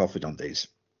case, I think, often on these.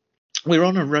 We're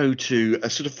on a road to a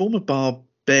sort of form of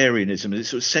barbarianism, and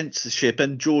sort of censorship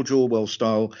and George Orwell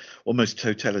style, almost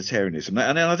totalitarianism.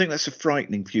 And I think that's a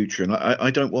frightening future, and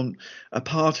I don't want a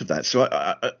part of that. So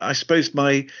I suppose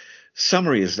my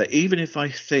summary is that even if I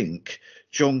think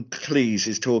John Cleese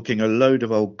is talking a load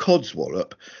of old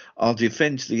codswallop, I'll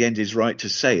defend to the end his right to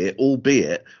say it,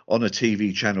 albeit on a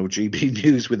TV channel, GB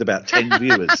News, with about 10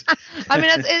 viewers. I mean,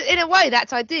 in a way,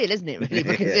 that's ideal, isn't it, really?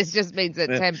 Because this just means that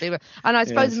 10 people... And I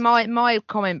suppose my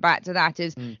comment back to that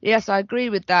is, yes, I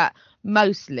agree with that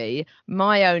mostly.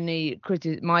 My only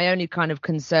kind of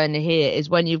concern here is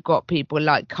when you've got people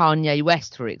like Kanye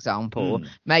West, for example,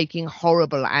 making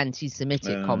horrible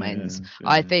anti-Semitic comments,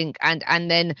 I think,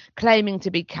 and then claiming to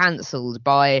be cancelled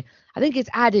by... I think it's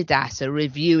Adidas are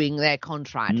reviewing their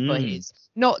contract for his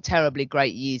not terribly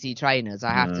great Yeezy trainers,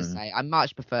 I have to say. I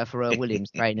much prefer Pharrell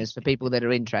Williams trainers for people that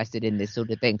are interested in this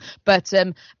sort of thing. But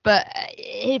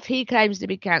if he claims to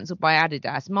be cancelled by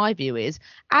Adidas, my view is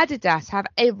Adidas have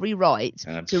every right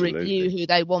to review who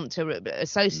they want to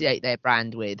associate their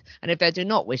brand with. And if they do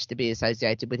not wish to be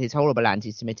associated with his horrible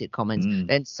anti-Semitic comments,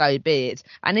 then so be it.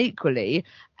 And equally,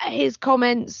 his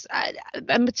comments,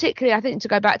 and particularly, I think, to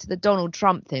go back to the Donald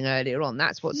Trump thing earlier on,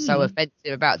 that's what's so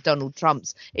offensive about Donald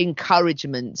Trump's encouragement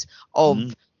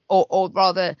of, or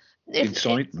rather,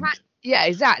 incitement. Yeah,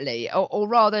 exactly. Or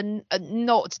rather,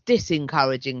 not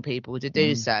disencouraging people to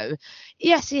do so.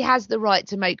 Yes, he has the right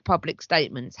to make public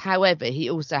statements. However, he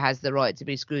also has the right to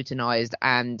be scrutinised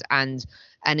and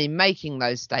in making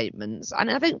those statements.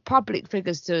 And I think public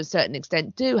figures to a certain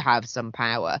extent do have some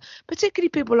power, particularly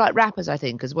people like rappers, I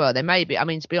think, as well. There may be, I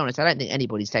mean, to be honest, I don't think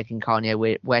anybody's taking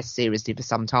Kanye West seriously for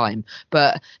some time,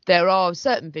 but there are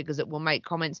certain figures that will make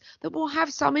comments that will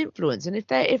have some influence. And if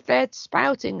they're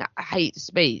spouting hate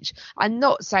speech, I'm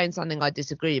not saying something I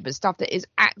disagree, but stuff that is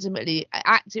actively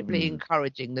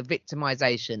encouraging the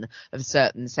victimization of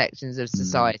certain sections of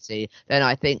society, then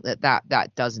I think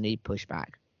that does need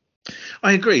pushback.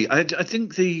 I agree. I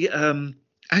think the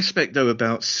aspect, though,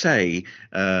 about, say,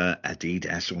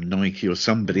 Adidas or Nike or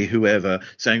somebody, whoever,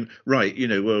 saying, right,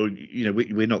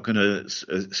 we're not going to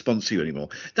sponsor you anymore.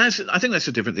 I think that's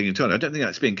a different thing entirely. I don't think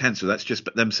that's being cancelled. That's just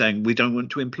them saying we don't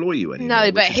want to employ you anymore.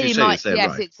 No, but he might. Yes,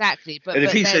 right. Exactly. And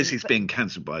if he says he's being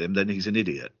cancelled by them, then he's an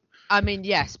idiot. I mean,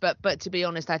 yes, but to be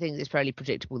honest, I think it's fairly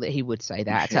predictable that he would say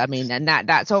that. Yes. I mean, and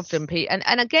that's often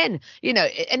and again,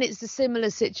 and it's a similar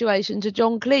situation to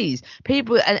John Cleese.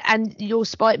 People and your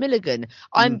Spike Milligan,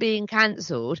 I'm being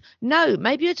cancelled. No,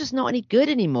 maybe you're just not any good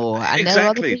anymore, and there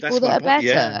are other people that are better.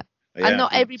 Yeah. And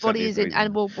not everybody is in,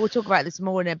 and we'll talk about this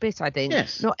more in a bit. I think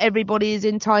not everybody is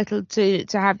entitled to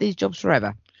have these jobs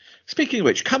forever. Speaking of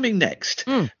which, coming next,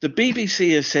 the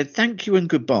BBC has said thank you and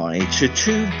goodbye to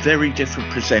two very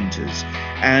different presenters,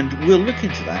 and we'll look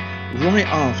into that right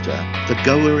after the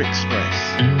Goa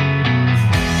Express.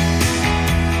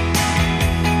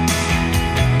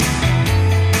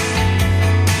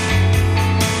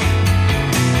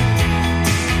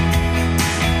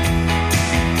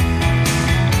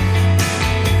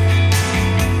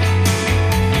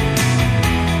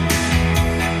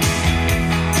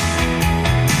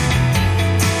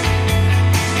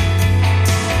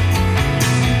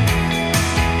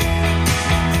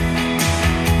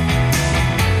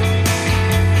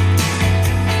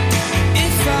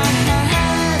 If I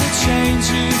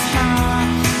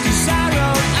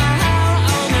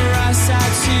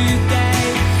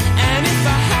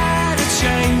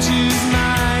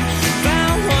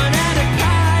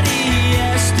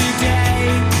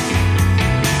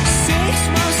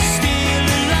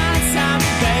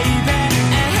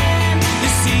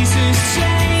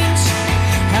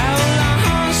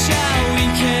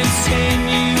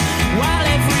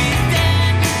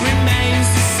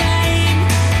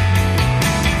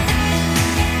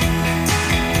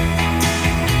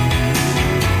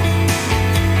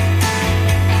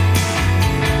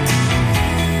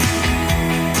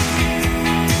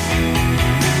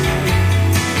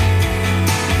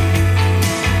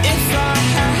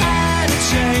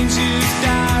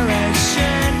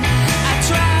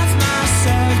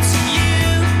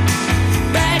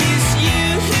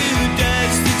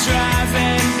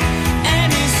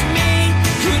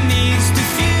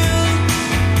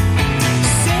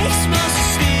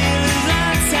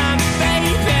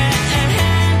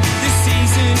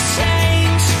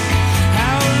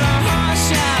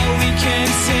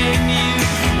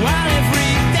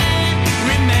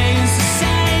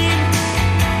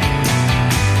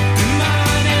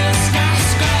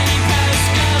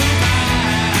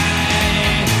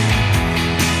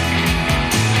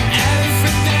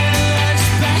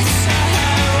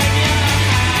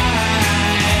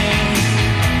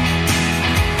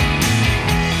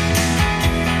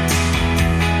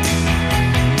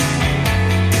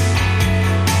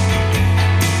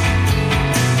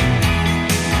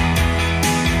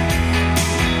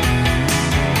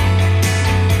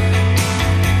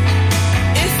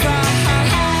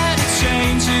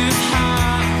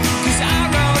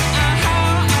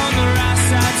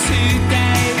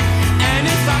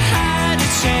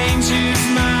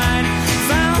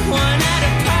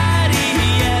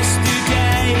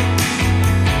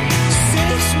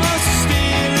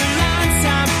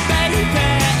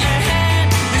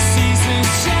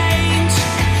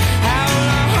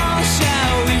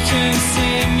patience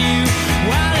in you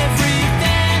while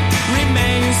everything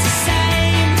remains the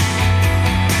same.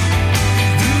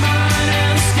 The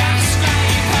modern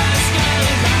skyscrapers go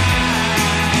by.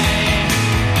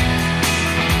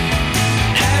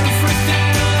 Everything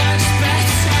looks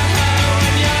better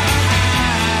when you're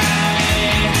high.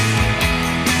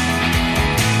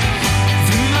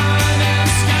 The modern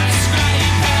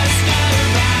skyscrapers go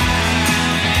by.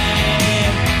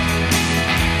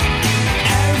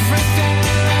 Everything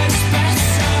looks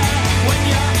better when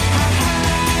you're high.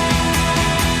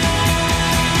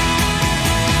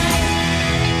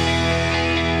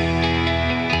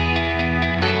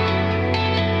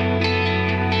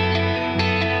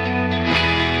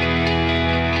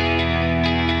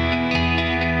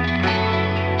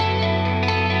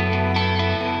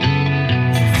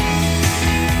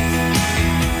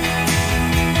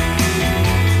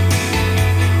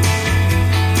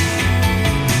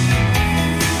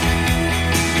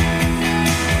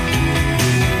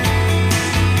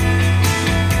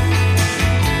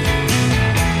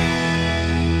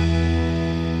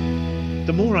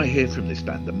 The more I hear from this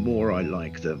band, the more I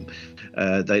like them.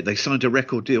 They signed a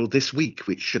record deal this week,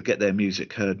 which should get their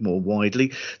music heard more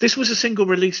widely. This was a single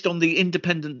released on the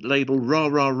independent label Rah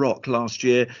Rah Rock last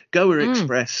year, Goa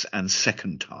Express and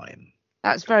Second Time.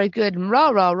 That's very good. And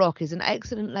Rah Rah Rock is an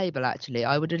excellent label, actually.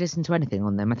 I would listen to anything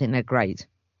on them. I think they're great.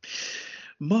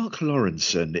 Mark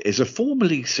Lawrenson is a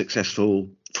formerly successful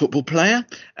football player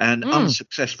and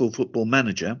unsuccessful football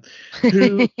manager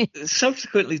who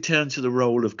subsequently turned to the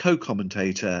role of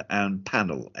co-commentator and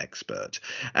panel expert.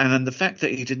 And the fact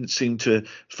that he didn't seem to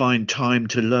find time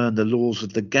to learn the laws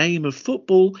of the game of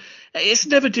football, it's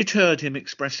never deterred him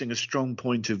expressing a strong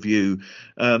point of view,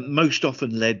 most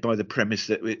often led by the premise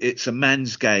that it's a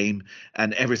man's game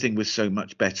and everything was so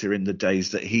much better in the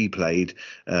days that he played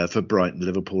for Brighton,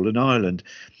 Liverpool and Ireland.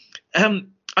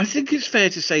 I think it's fair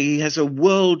to say he has a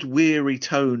world-weary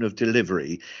tone of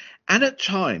delivery, and at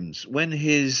times when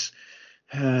his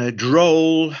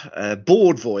droll,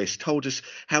 bored voice told us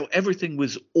how everything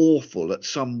was awful at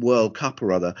some World Cup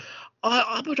or other,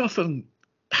 I would often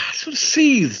sort of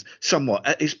seethe somewhat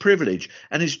at his privilege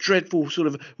and his dreadful sort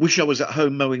of wish I was at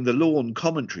home mowing the lawn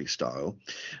commentary style.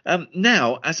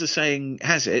 Now, as the saying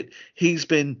has it, he's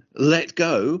been let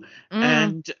go.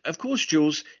 And of course,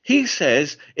 Jules, he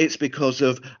says it's because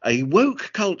of a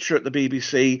woke culture at the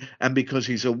BBC and because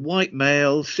he's a white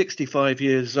male, 65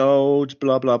 years old,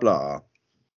 blah, blah, blah.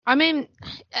 I mean,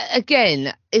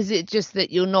 again, is it just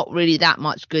that you're not really that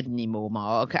much good anymore,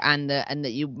 Mark, and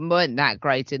that you weren't that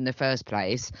great in the first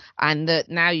place, and that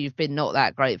now you've been not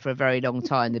that great for a very long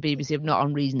time? The BBC have not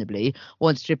unreasonably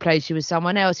wanted to replace you with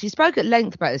someone else. He spoke at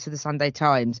length about this to the Sunday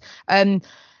Times.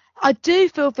 I do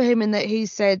feel for him in that he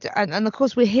said, and of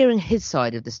course we're hearing his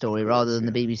side of the story rather than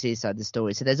the BBC side of the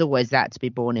story, so there's always that to be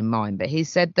borne in mind. But he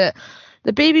said that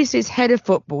the BBC's head of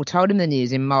football told him the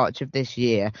news in March of this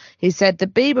year. He said, the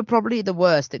Beeb are probably the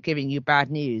worst at giving you bad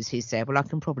news, he said. Well, I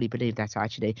can probably believe that,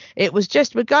 actually. It was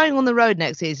just, we're going on the road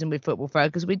next season with Football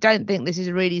Focus. We don't think this is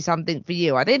really something for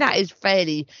you. I think that is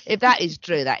fairly, if that is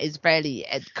true, that is fairly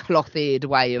a clothed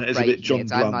way of breaking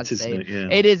it, I must say.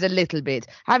 It is a little bit.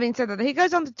 Having said that, he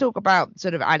goes on to talk about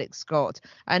sort of Alex Scott,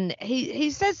 and he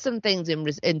says some things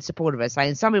in support of her,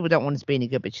 saying some people don't want us to be any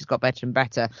good, but she's got better and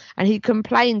better. And he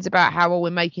complains about how we're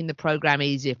making the programme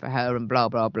easier for her and blah,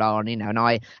 blah, blah.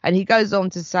 And he goes on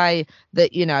to say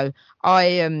that,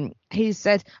 he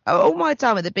said, all my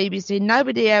time at the BBC,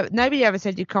 nobody ever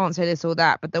said you can't say this or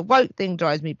that, but the woke thing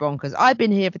drives me bonkers. I've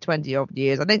been here for 20 odd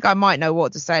years. I think I might know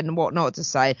what to say and what not to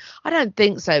say. I don't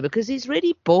think so, because he's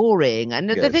really boring. And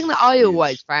the thing that I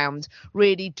always found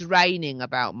really draining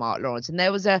about Mark Lawrenson,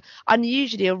 there was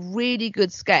unusually a really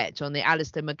good sketch on the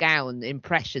Alistair McGowan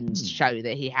impressions show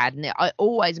that he had, and it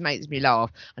always makes me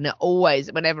laugh. And it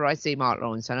always, whenever I see Mark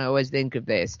Lawrenson, I always think of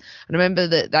this. And I remember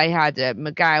that they had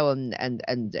McGowan and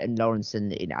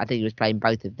Lawrenson, I think he was playing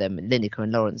both of them, Lineker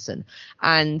and Lawrenson.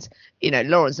 And,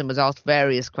 Lawrenson was asked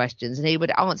various questions and he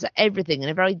would answer everything in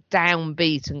a very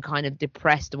downbeat and kind of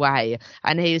depressed way.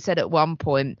 And he said at one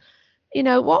point,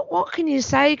 what can you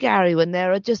say, Gary, when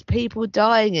there are just people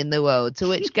dying in the world? To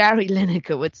which Gary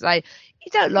Lineker would say,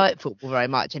 you don't like football very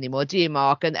much anymore, do you,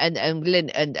 Mark? And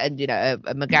McGowan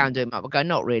doing Mark would go,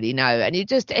 not really, no. And you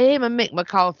just, him and Mick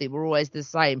McCarthy were always the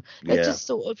same. They're just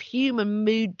sort of human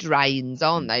mood drains,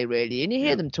 aren't they, really? And you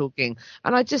hear them talking,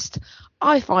 and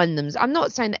I find them. I'm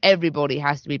not saying that everybody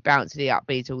has to be bouncy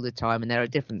upbeat all the time, and there are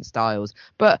different styles.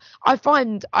 But I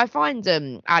find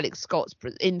Alex Scott's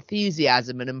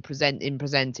enthusiasm and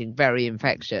presenting very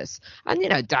infectious.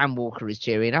 And Dan Walker is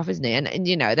cheery enough, isn't he? And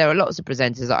there are lots of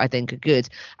presenters that I think are good.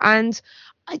 And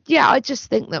I just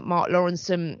think that Mark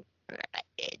Lawrenson.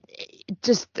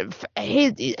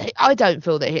 I don't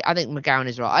feel that I think McGowan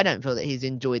is right. I don't feel that he's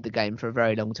enjoyed the game for a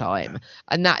very long time,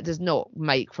 and that does not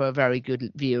make for a very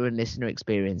good viewer and listener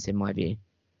experience, in my view.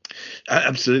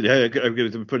 Absolutely, I agree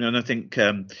with the point, and I think.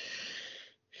 I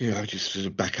just sort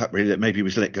of back up really that maybe he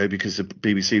was let go because the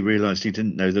BBC realised he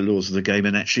didn't know the laws of the game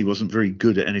and actually wasn't very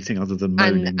good at anything other than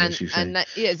moaning, as you say.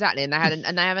 Exactly, and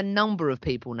they have a number of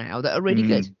people now that are really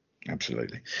good.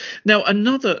 Absolutely. Now,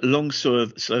 another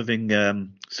long-serving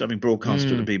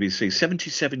broadcaster at the BBC,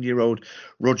 77-year-old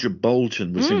Roger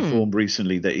Bolton, was informed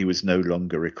recently that he was no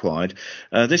longer required.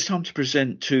 This time to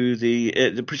present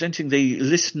presenting the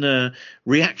listener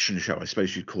reaction show, I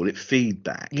suppose you'd call it,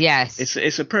 Feedback. Yes.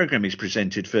 It's a programme he's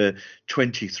presented for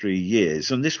 23 years,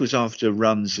 and this was after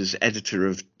runs as editor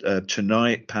of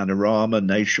Tonight, Panorama,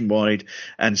 Nationwide,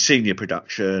 and senior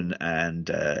production and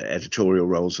editorial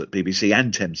roles at BBC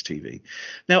and Thames TV.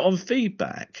 Now, on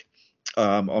Feedback,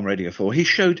 on Radio 4,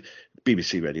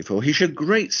 BBC Radio 4, he showed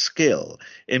great skill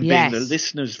in being the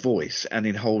listener's voice and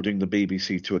in holding the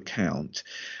BBC to account.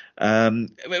 From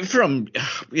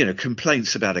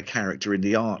complaints about a character in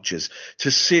The Archers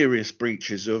to serious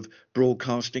breaches of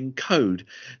broadcasting code.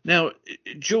 Now,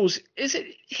 Jules, is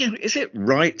it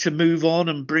right to move on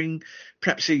and bring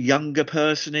perhaps a younger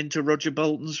person into Roger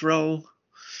Bolton's role?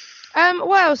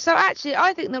 So actually,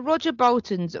 I think that Roger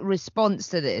Bolton's response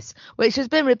to this, which has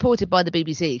been reported by the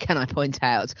BBC, can I point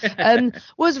out,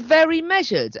 was very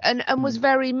measured and was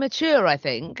very mature, I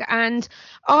think. And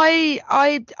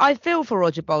I feel for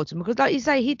Roger Bolton because, like you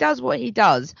say, he does what he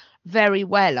does very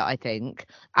well, I think.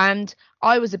 And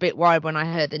I was a bit worried when I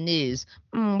heard the news.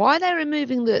 Why are they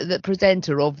removing the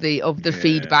presenter of the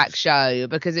Feedback show?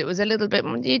 Because it was a little bit,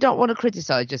 you don't want to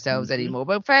criticise yourselves anymore.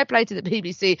 But fair play to the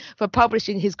BBC for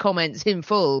publishing his comments in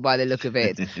full, by the look of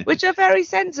it, which are very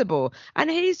sensible.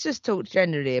 And he's just talked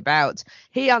generally about,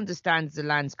 he understands the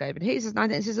landscape. And he says, I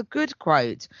think this is a good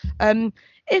quote.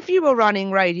 If you were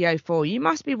running Radio 4, you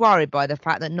must be worried by the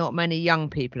fact that not many young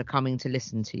people are coming to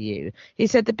listen to you. He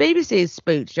said the BBC is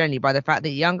spooked generally by the fact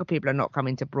that younger people are not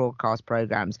coming to broadcast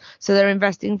programmes. So they're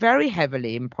investing very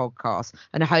heavily in podcasts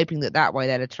and hoping that way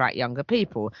they'll attract younger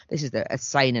people. This is a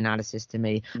sane analysis to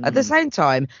me. At the same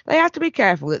time, they have to be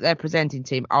careful that their presenting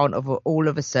team aren't all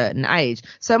of a certain age.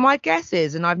 So my guess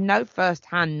is, and I've no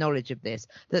first-hand knowledge of this,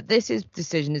 that this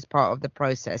decision is part of the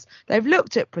process. They've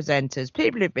looked at presenters,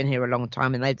 people who've been here a long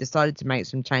time, and they've decided to make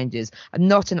some changes, and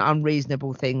not an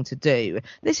unreasonable thing to do.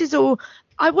 This is all.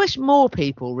 I wish more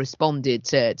people responded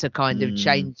to kind of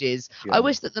changes. Yeah. I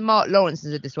wish that the Mark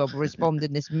Lawrensons of this world responded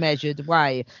in this measured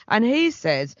way. And he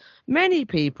says many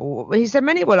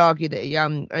will argue that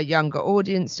younger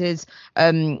audiences,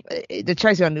 the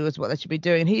choice only was what they should be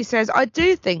doing. He says, I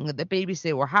do think that the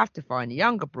BBC will have to find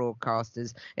younger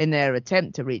broadcasters in their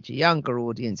attempt to reach a younger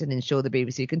audience and ensure the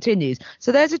BBC continues.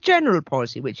 So there's a general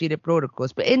policy which he'd applaud, of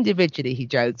course, but individually, he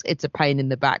jokes, it's a pain in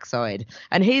the backside.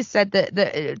 And he said that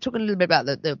talking a little bit about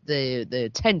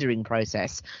the tendering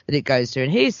process that it goes through,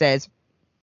 and he says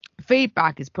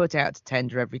Feedback is put out to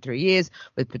tender every 3 years,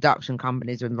 with production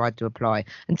companies invited to apply.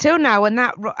 Until now, when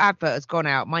that advert has gone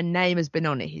out, my name has been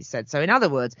on it, he said. So in other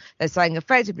words, they're saying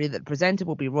effectively that the presenter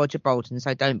will be Roger Bolton,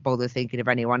 so don't bother thinking of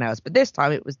anyone else. But this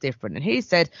time it was different. And he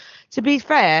said, to be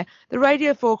fair, the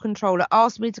Radio 4 controller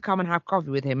asked me to come and have coffee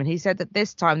with him, and he said that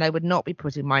this time they would not be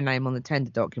putting my name on the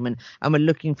tender document and were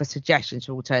looking for suggestions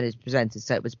for alternative presenters.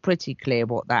 So it was pretty clear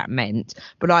what that meant.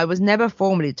 But I was never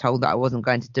formally told that I wasn't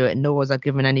going to do it, nor was I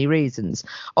given any reasons.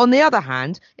 On the other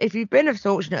hand, if you've been as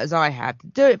fortunate as I have to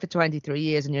do it for 23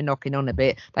 years and you're knocking on a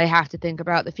bit, they have to think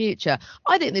about the future.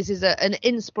 I think this is an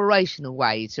inspirational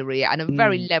way to react, and a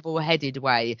very level-headed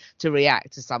way to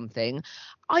react to something.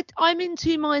 I'm in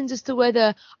two minds as to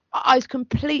whether I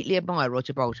completely admire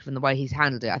Roger Bolton from the way he's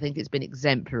handled it. I think it's been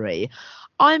exemplary.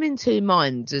 I'm in two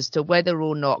minds as to whether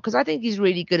or not, because I think he's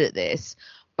really good at this,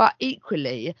 but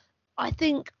equally, I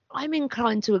think I'm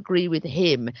inclined to agree with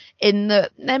him in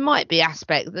that there might be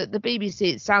aspect that the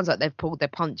BBC, it sounds like they've pulled their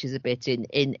punches a bit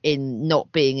in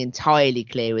not being entirely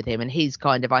clear with him, and he's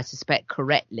kind of, I suspect,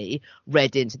 correctly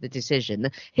read into the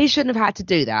decision. He shouldn't have had to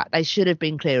do that. They should have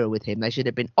been clearer with him. They should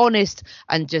have been honest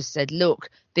and just said, look,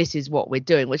 this is what we're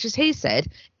doing, which, as he said,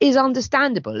 is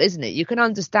understandable, isn't it? You can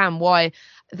understand why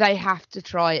they have to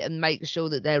try and make sure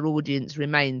that their audience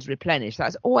remains replenished.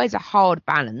 That's always a hard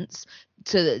balance.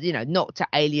 not to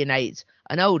alienate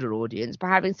an older audience. But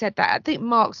having said that, I think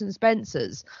Marks and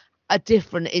Spencer's, a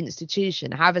different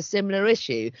institution, have a similar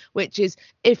issue, which is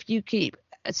if you keep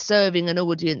serving an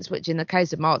audience, which in the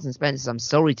case of Marks and Spencer's, I'm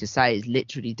sorry to say, is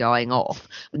literally dying off,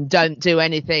 and don't do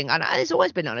anything, and it's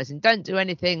always been honest, and don't do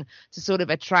anything to sort of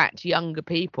attract younger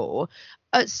people,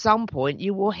 at some point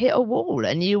you will hit a wall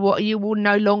and you will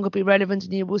no longer be relevant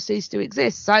and you will cease to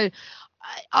exist. So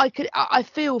I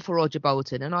feel for Roger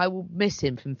Bolton, and I will miss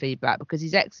him from feedback because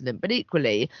he's excellent. But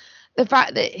equally, the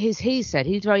fact that he said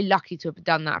he's very lucky to have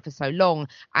done that for so long,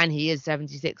 and he is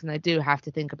 76, and they do have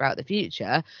to think about the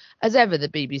future. As ever, the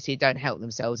BBC don't help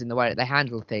themselves in the way that they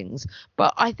handle things.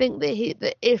 But I think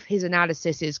that if his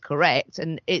analysis is correct,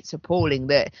 and it's appalling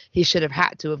that he should have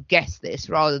had to have guessed this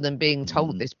rather than being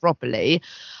told this properly,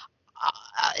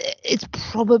 it's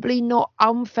probably not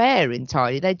unfair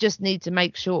entirely. They just need to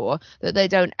make sure that they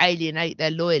don't alienate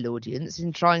their loyal audience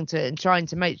in trying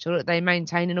to make sure that they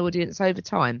maintain an audience over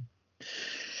time.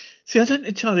 See, I don't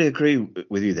entirely agree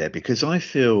with you there, because I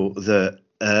feel that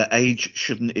age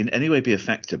shouldn't in any way be a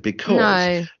factor,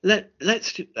 because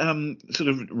let's sort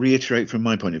of reiterate from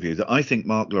my point of view that I think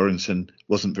Mark Lawrenson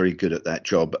wasn't very good at that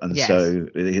job, and so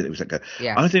it was like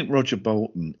I think Roger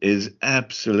Bolton is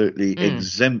absolutely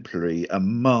exemplary, a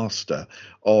master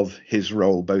of his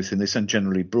role both in this and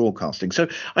generally broadcasting. So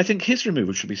I think his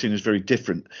removal should be seen as very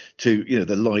different to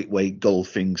the lightweight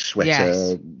golfing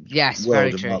sweater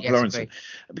world of Mark Lawrenson,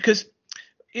 because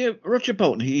Roger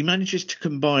Bolton, he manages to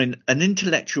combine an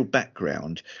intellectual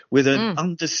background with an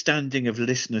understanding of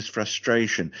listeners'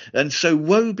 frustration. And so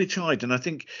woe betide, and I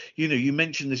think, you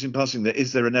mentioned this in passing, that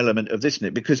is there an element of this in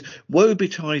it? Because woe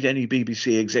betide any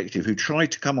BBC executive who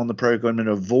tried to come on the programme and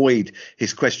avoid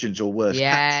his questions, or worse,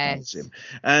 patronise him.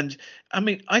 And I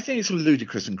mean, I think it's a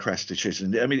ludicrous and crass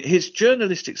decision. I mean, his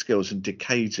journalistic skills and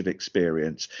decades of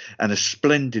experience and a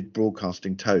splendid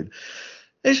broadcasting tone,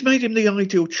 it's made him the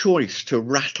ideal choice to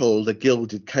rattle the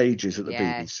gilded cages at the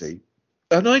BBC.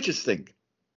 And I just think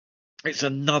it's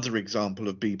another example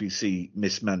of BBC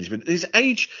mismanagement. His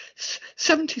age,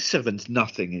 77's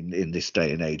nothing in this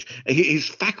day and age. His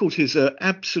faculties are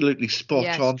absolutely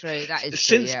spot on. True. That is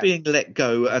Since true, being let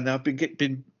go, and I've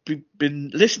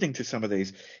been listening to some of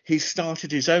these, he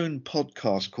started his own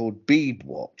podcast called Beeb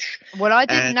Watch. Well, I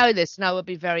didn't know this, and I would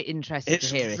be very interested to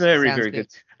hear it. It's very, very good.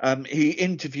 He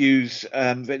interviews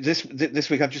this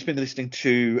week. I've just been listening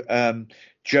to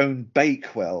Joan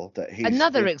Bakewell. That he's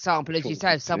another example, as you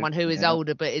say, of someone who is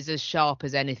older but is as sharp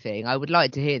as anything. I would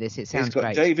like to hear this. It sounds great.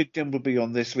 He's got David Dimbleby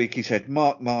on this week. He's had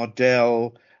Mark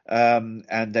Mardell.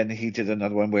 And then he did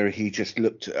another one where he just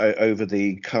looked over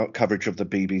the coverage of the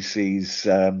BBC's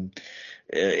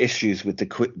issues with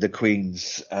the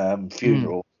Queen's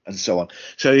funeral and so on.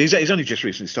 So he's only just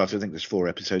recently started. I think there's 4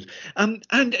 episodes. And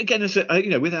again, as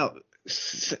without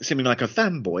seeming like a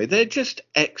fanboy, they're just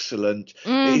excellent.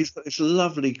 He's got this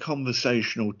lovely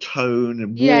conversational tone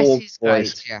and warm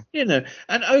voice. Great,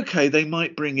 and okay, they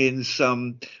might bring in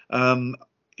some,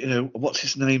 what's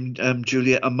his name,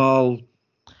 Juliet Amal.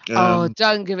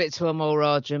 Don't give it to Amal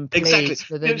Rajan, please. Exactly.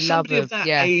 For the love of that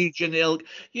age and ilk,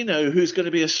 who's going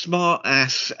to be a smart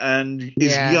ass and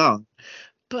is young.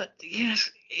 But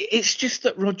yes, it's just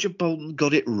that Roger Bolton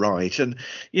got it right. And,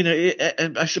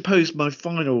 and I suppose my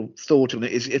final thought on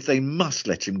it is, if they must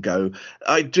let him go,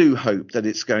 I do hope that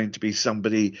it's going to be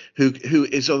somebody who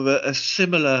is of a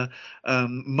similar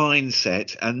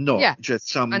mindset, and not just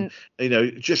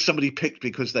just somebody picked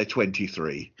because they're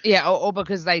 23. Yeah, or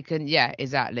because they can. Yeah,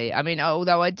 exactly. I mean,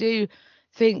 although I do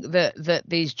think that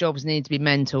these jobs need to be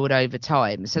mentored over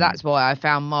time. So that's why I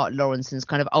found Mark Lawrenson's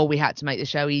kind of, we had to make the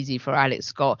show easy for Alex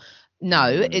Scott. No,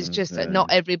 it's just that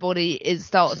not everybody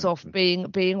starts off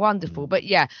being wonderful. But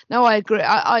I agree.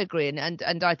 I agree,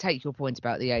 and I take your point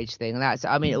about the age thing. That's,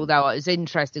 I mean, although it's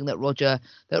interesting that Roger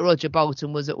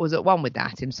Bolton was at one with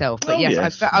that himself. But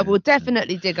I will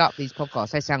definitely dig up these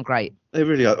podcasts. They sound great. They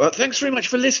really are. Well, thanks very much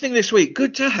for listening this week.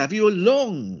 Good to have you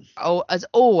along. Oh, as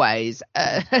always,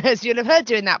 as you'll have heard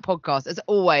during that podcast, as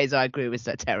always, I agree with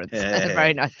Sir Terence.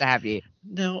 Very nice to have you.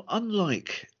 Now,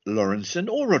 unlike Lawrenson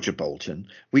or Roger Bolton,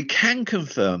 we can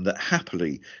confirm that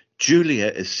happily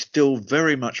Juliet is still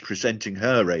very much presenting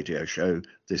her radio show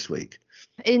this week.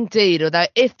 Indeed, although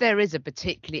if there is a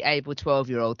particularly able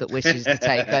 12-year-old that wishes to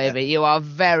take over, you are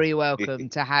very welcome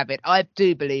to have it. I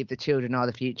do believe the children are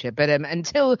the future, but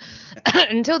until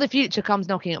until the future comes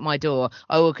knocking at my door,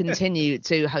 I will continue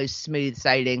to host Smooth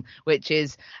Sailing, which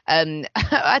is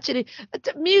actually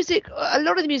music. A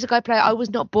lot of the music I play, I was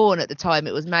not born at the time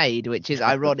it was made, which is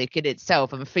ironic in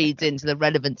itself and feeds into the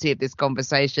relevancy of this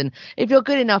conversation. If you're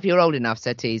good enough, you're old enough,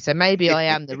 Seti. So maybe I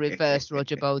am the reverse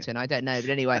Roger Bolton. I don't know, but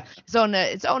anyway, it's on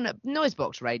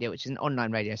Noisebox Radio, which is an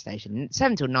online radio station,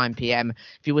 7 till 9 p.m.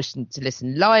 If you're wishing to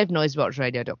listen live,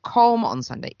 noiseboxradio.com on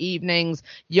Sunday evenings.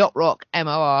 Yacht rock,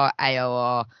 MOR,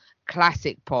 AOR,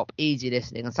 classic pop, easy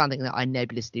listening, and something that I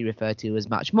nebulously refer to as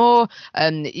much more.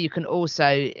 You can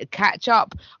also catch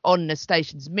up on the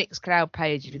station's Mixcloud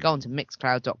page. If you go onto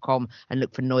mixcloud.com and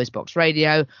look for Noisebox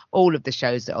Radio, all of the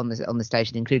shows that are on the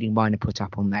station, including mine, are put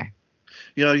up on there.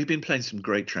 You know, you've been playing some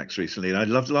great tracks recently, and I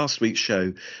loved last week's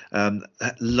show,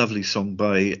 that lovely song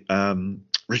by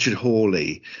Richard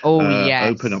Hawley. Yes.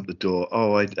 Open Up the Door.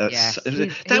 Yes.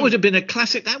 That would have been a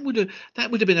classic. That would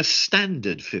have been a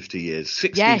standard 50 years,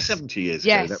 60, 70 years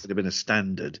ago. That would have been a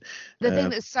standard. The thing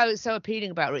that's so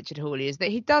appealing about Richard Hawley is that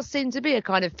he does seem to be a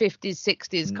kind of 50s,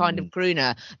 60s kind of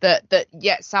crooner that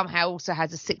yet somehow also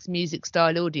has a Six Music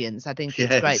style audience. I think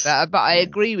it's great. But I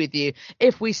agree with you.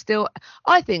 If we still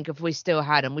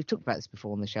had, and we've talked about this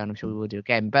before on the show, and I'm sure we will do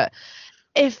again, but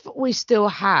if we still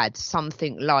had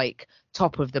something like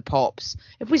Top of the Pops,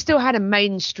 if we still had a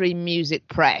mainstream music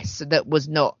press that was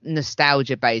not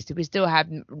nostalgia based, if we still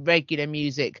had regular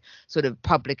music sort of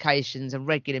publications and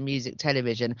regular music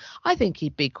television, I think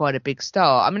he'd be quite a big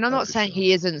star. I mean, I'm not saying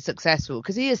he isn't successful,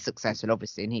 because he is successful,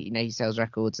 obviously, and he sells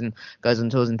records and goes on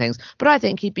tours and things, but I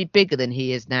think he'd be bigger than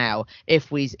he is now if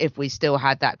we still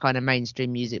had that kind of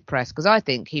mainstream music press, because I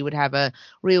think he would have a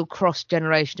real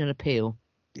cross-generational appeal.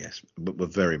 Yes,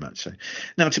 but very much so.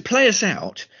 Now, to play us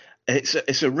out, it's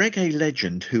a reggae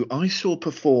legend who I saw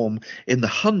perform in the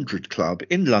 100 Club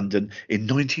in London in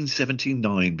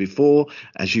 1979, before,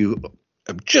 as you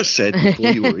have just said,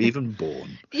 before you were even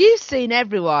born. You've seen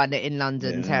everyone in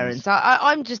London, Terence.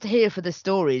 I'm just here for the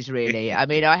stories, really. I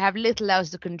mean, I have little else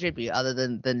to contribute other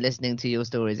than listening to your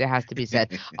stories, it has to be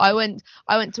said. I went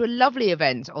to a lovely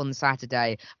event on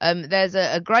Saturday. There's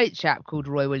a great chap called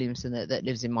Roy Williamson that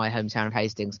lives in my hometown of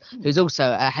Hastings, who's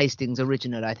also a Hastings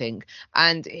original, I think.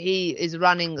 And he is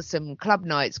running some club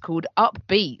nights called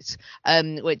Upbeat,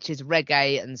 which is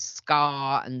reggae and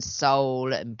ska and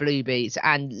soul and blue beats,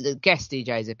 and the guest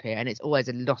DJs appear, and it's always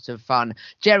a lot of fun.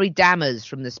 Jerry Dammers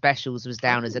from the Specials was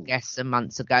down as a guest some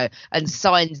months ago and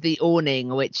signed the awning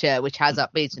which has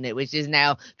Upbeat in it, which is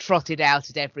now trotted out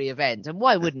at every event. And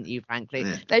why wouldn't you, frankly?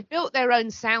 They built their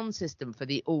own sound system for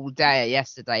the all day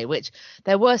yesterday, which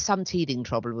there were some teething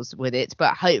troubles with it,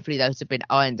 but hopefully those have been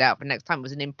ironed out for next time. It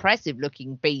was an impressive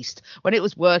looking beast when it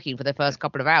was working for the first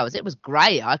couple of hours. It was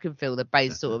great. I could feel the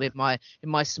bass sort of in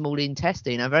my small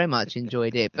intestine. I very much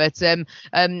enjoyed it. But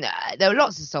there were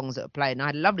lots of songs that were played, and I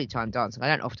had a lovely time dancing. I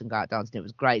don't often go out dancing. It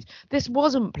was great. This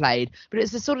wasn't played, but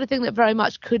it's the sort of thing that very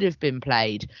much could have been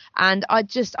played. And I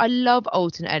love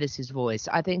Alton Ellis's voice.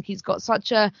 I think he's got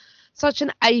such an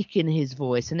ache in his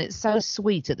voice, and it's so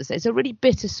sweet it's a really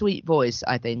bittersweet voice,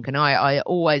 I think, and I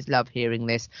always love hearing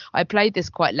this. I played this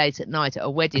quite late at night at a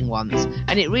wedding once,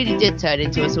 and it really did turn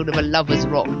into a sort of a lover's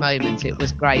rock moment. It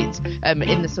was great.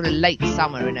 In the sort of late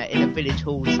summer in a village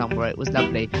hall somewhere. It was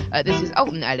lovely. This is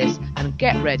Alton Ellis and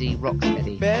Get Ready, Rock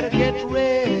Steady. Better get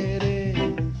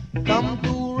ready, come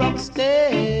to rock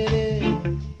steady.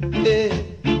 Yeah.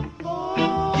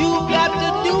 You got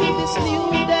to do this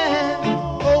new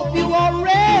dance. Hope you are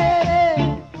ready.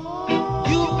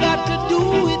 You've got to do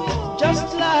it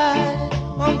just like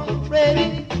Uncle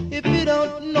Freddie. If you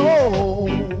don't know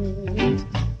it,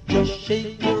 just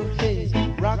shake your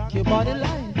head, rock your body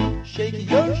line, shake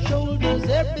your shoulders,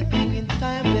 everything in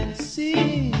time, then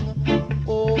sing.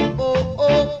 Oh, oh,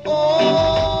 oh, oh,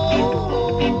 oh,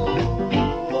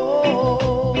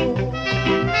 oh.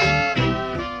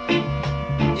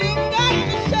 You got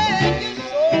to shake your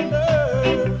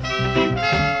shoulders.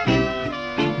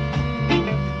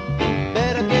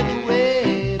 Better get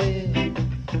ready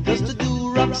just to do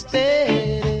rock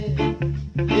steady.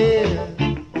 Yeah.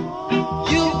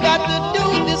 You've got to do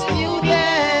this new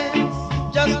dance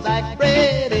just like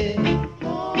Freddie.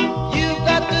 You've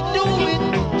got to do it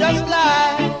just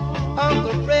like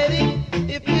Uncle Freddie.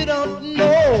 If you don't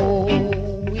know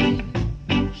it,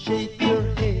 shake your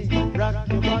head, rock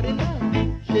your body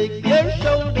now, shake your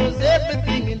shoulders,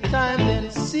 everything in time,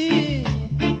 then sing.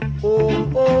 Oh,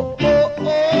 oh, oh, oh,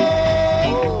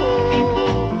 oh,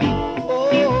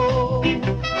 oh.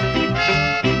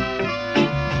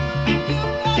 You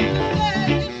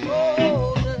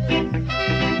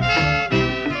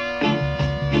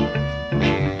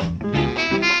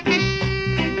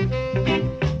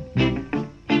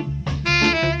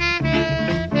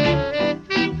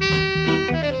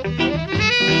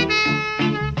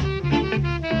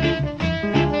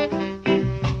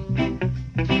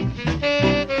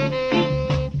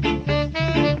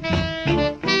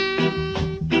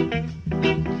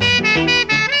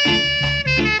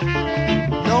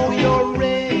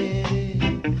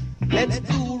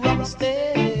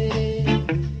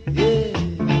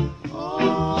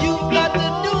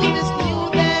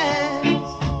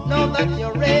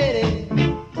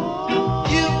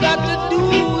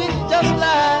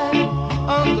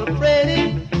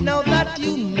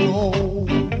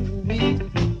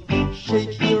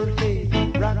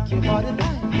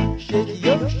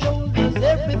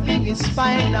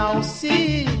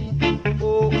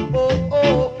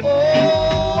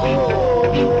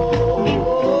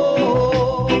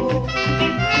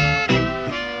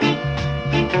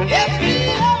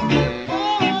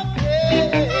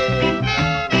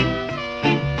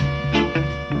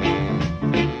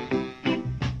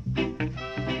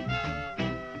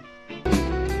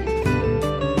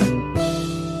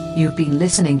You've been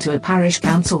listening to a Parish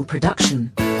Counsel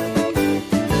production.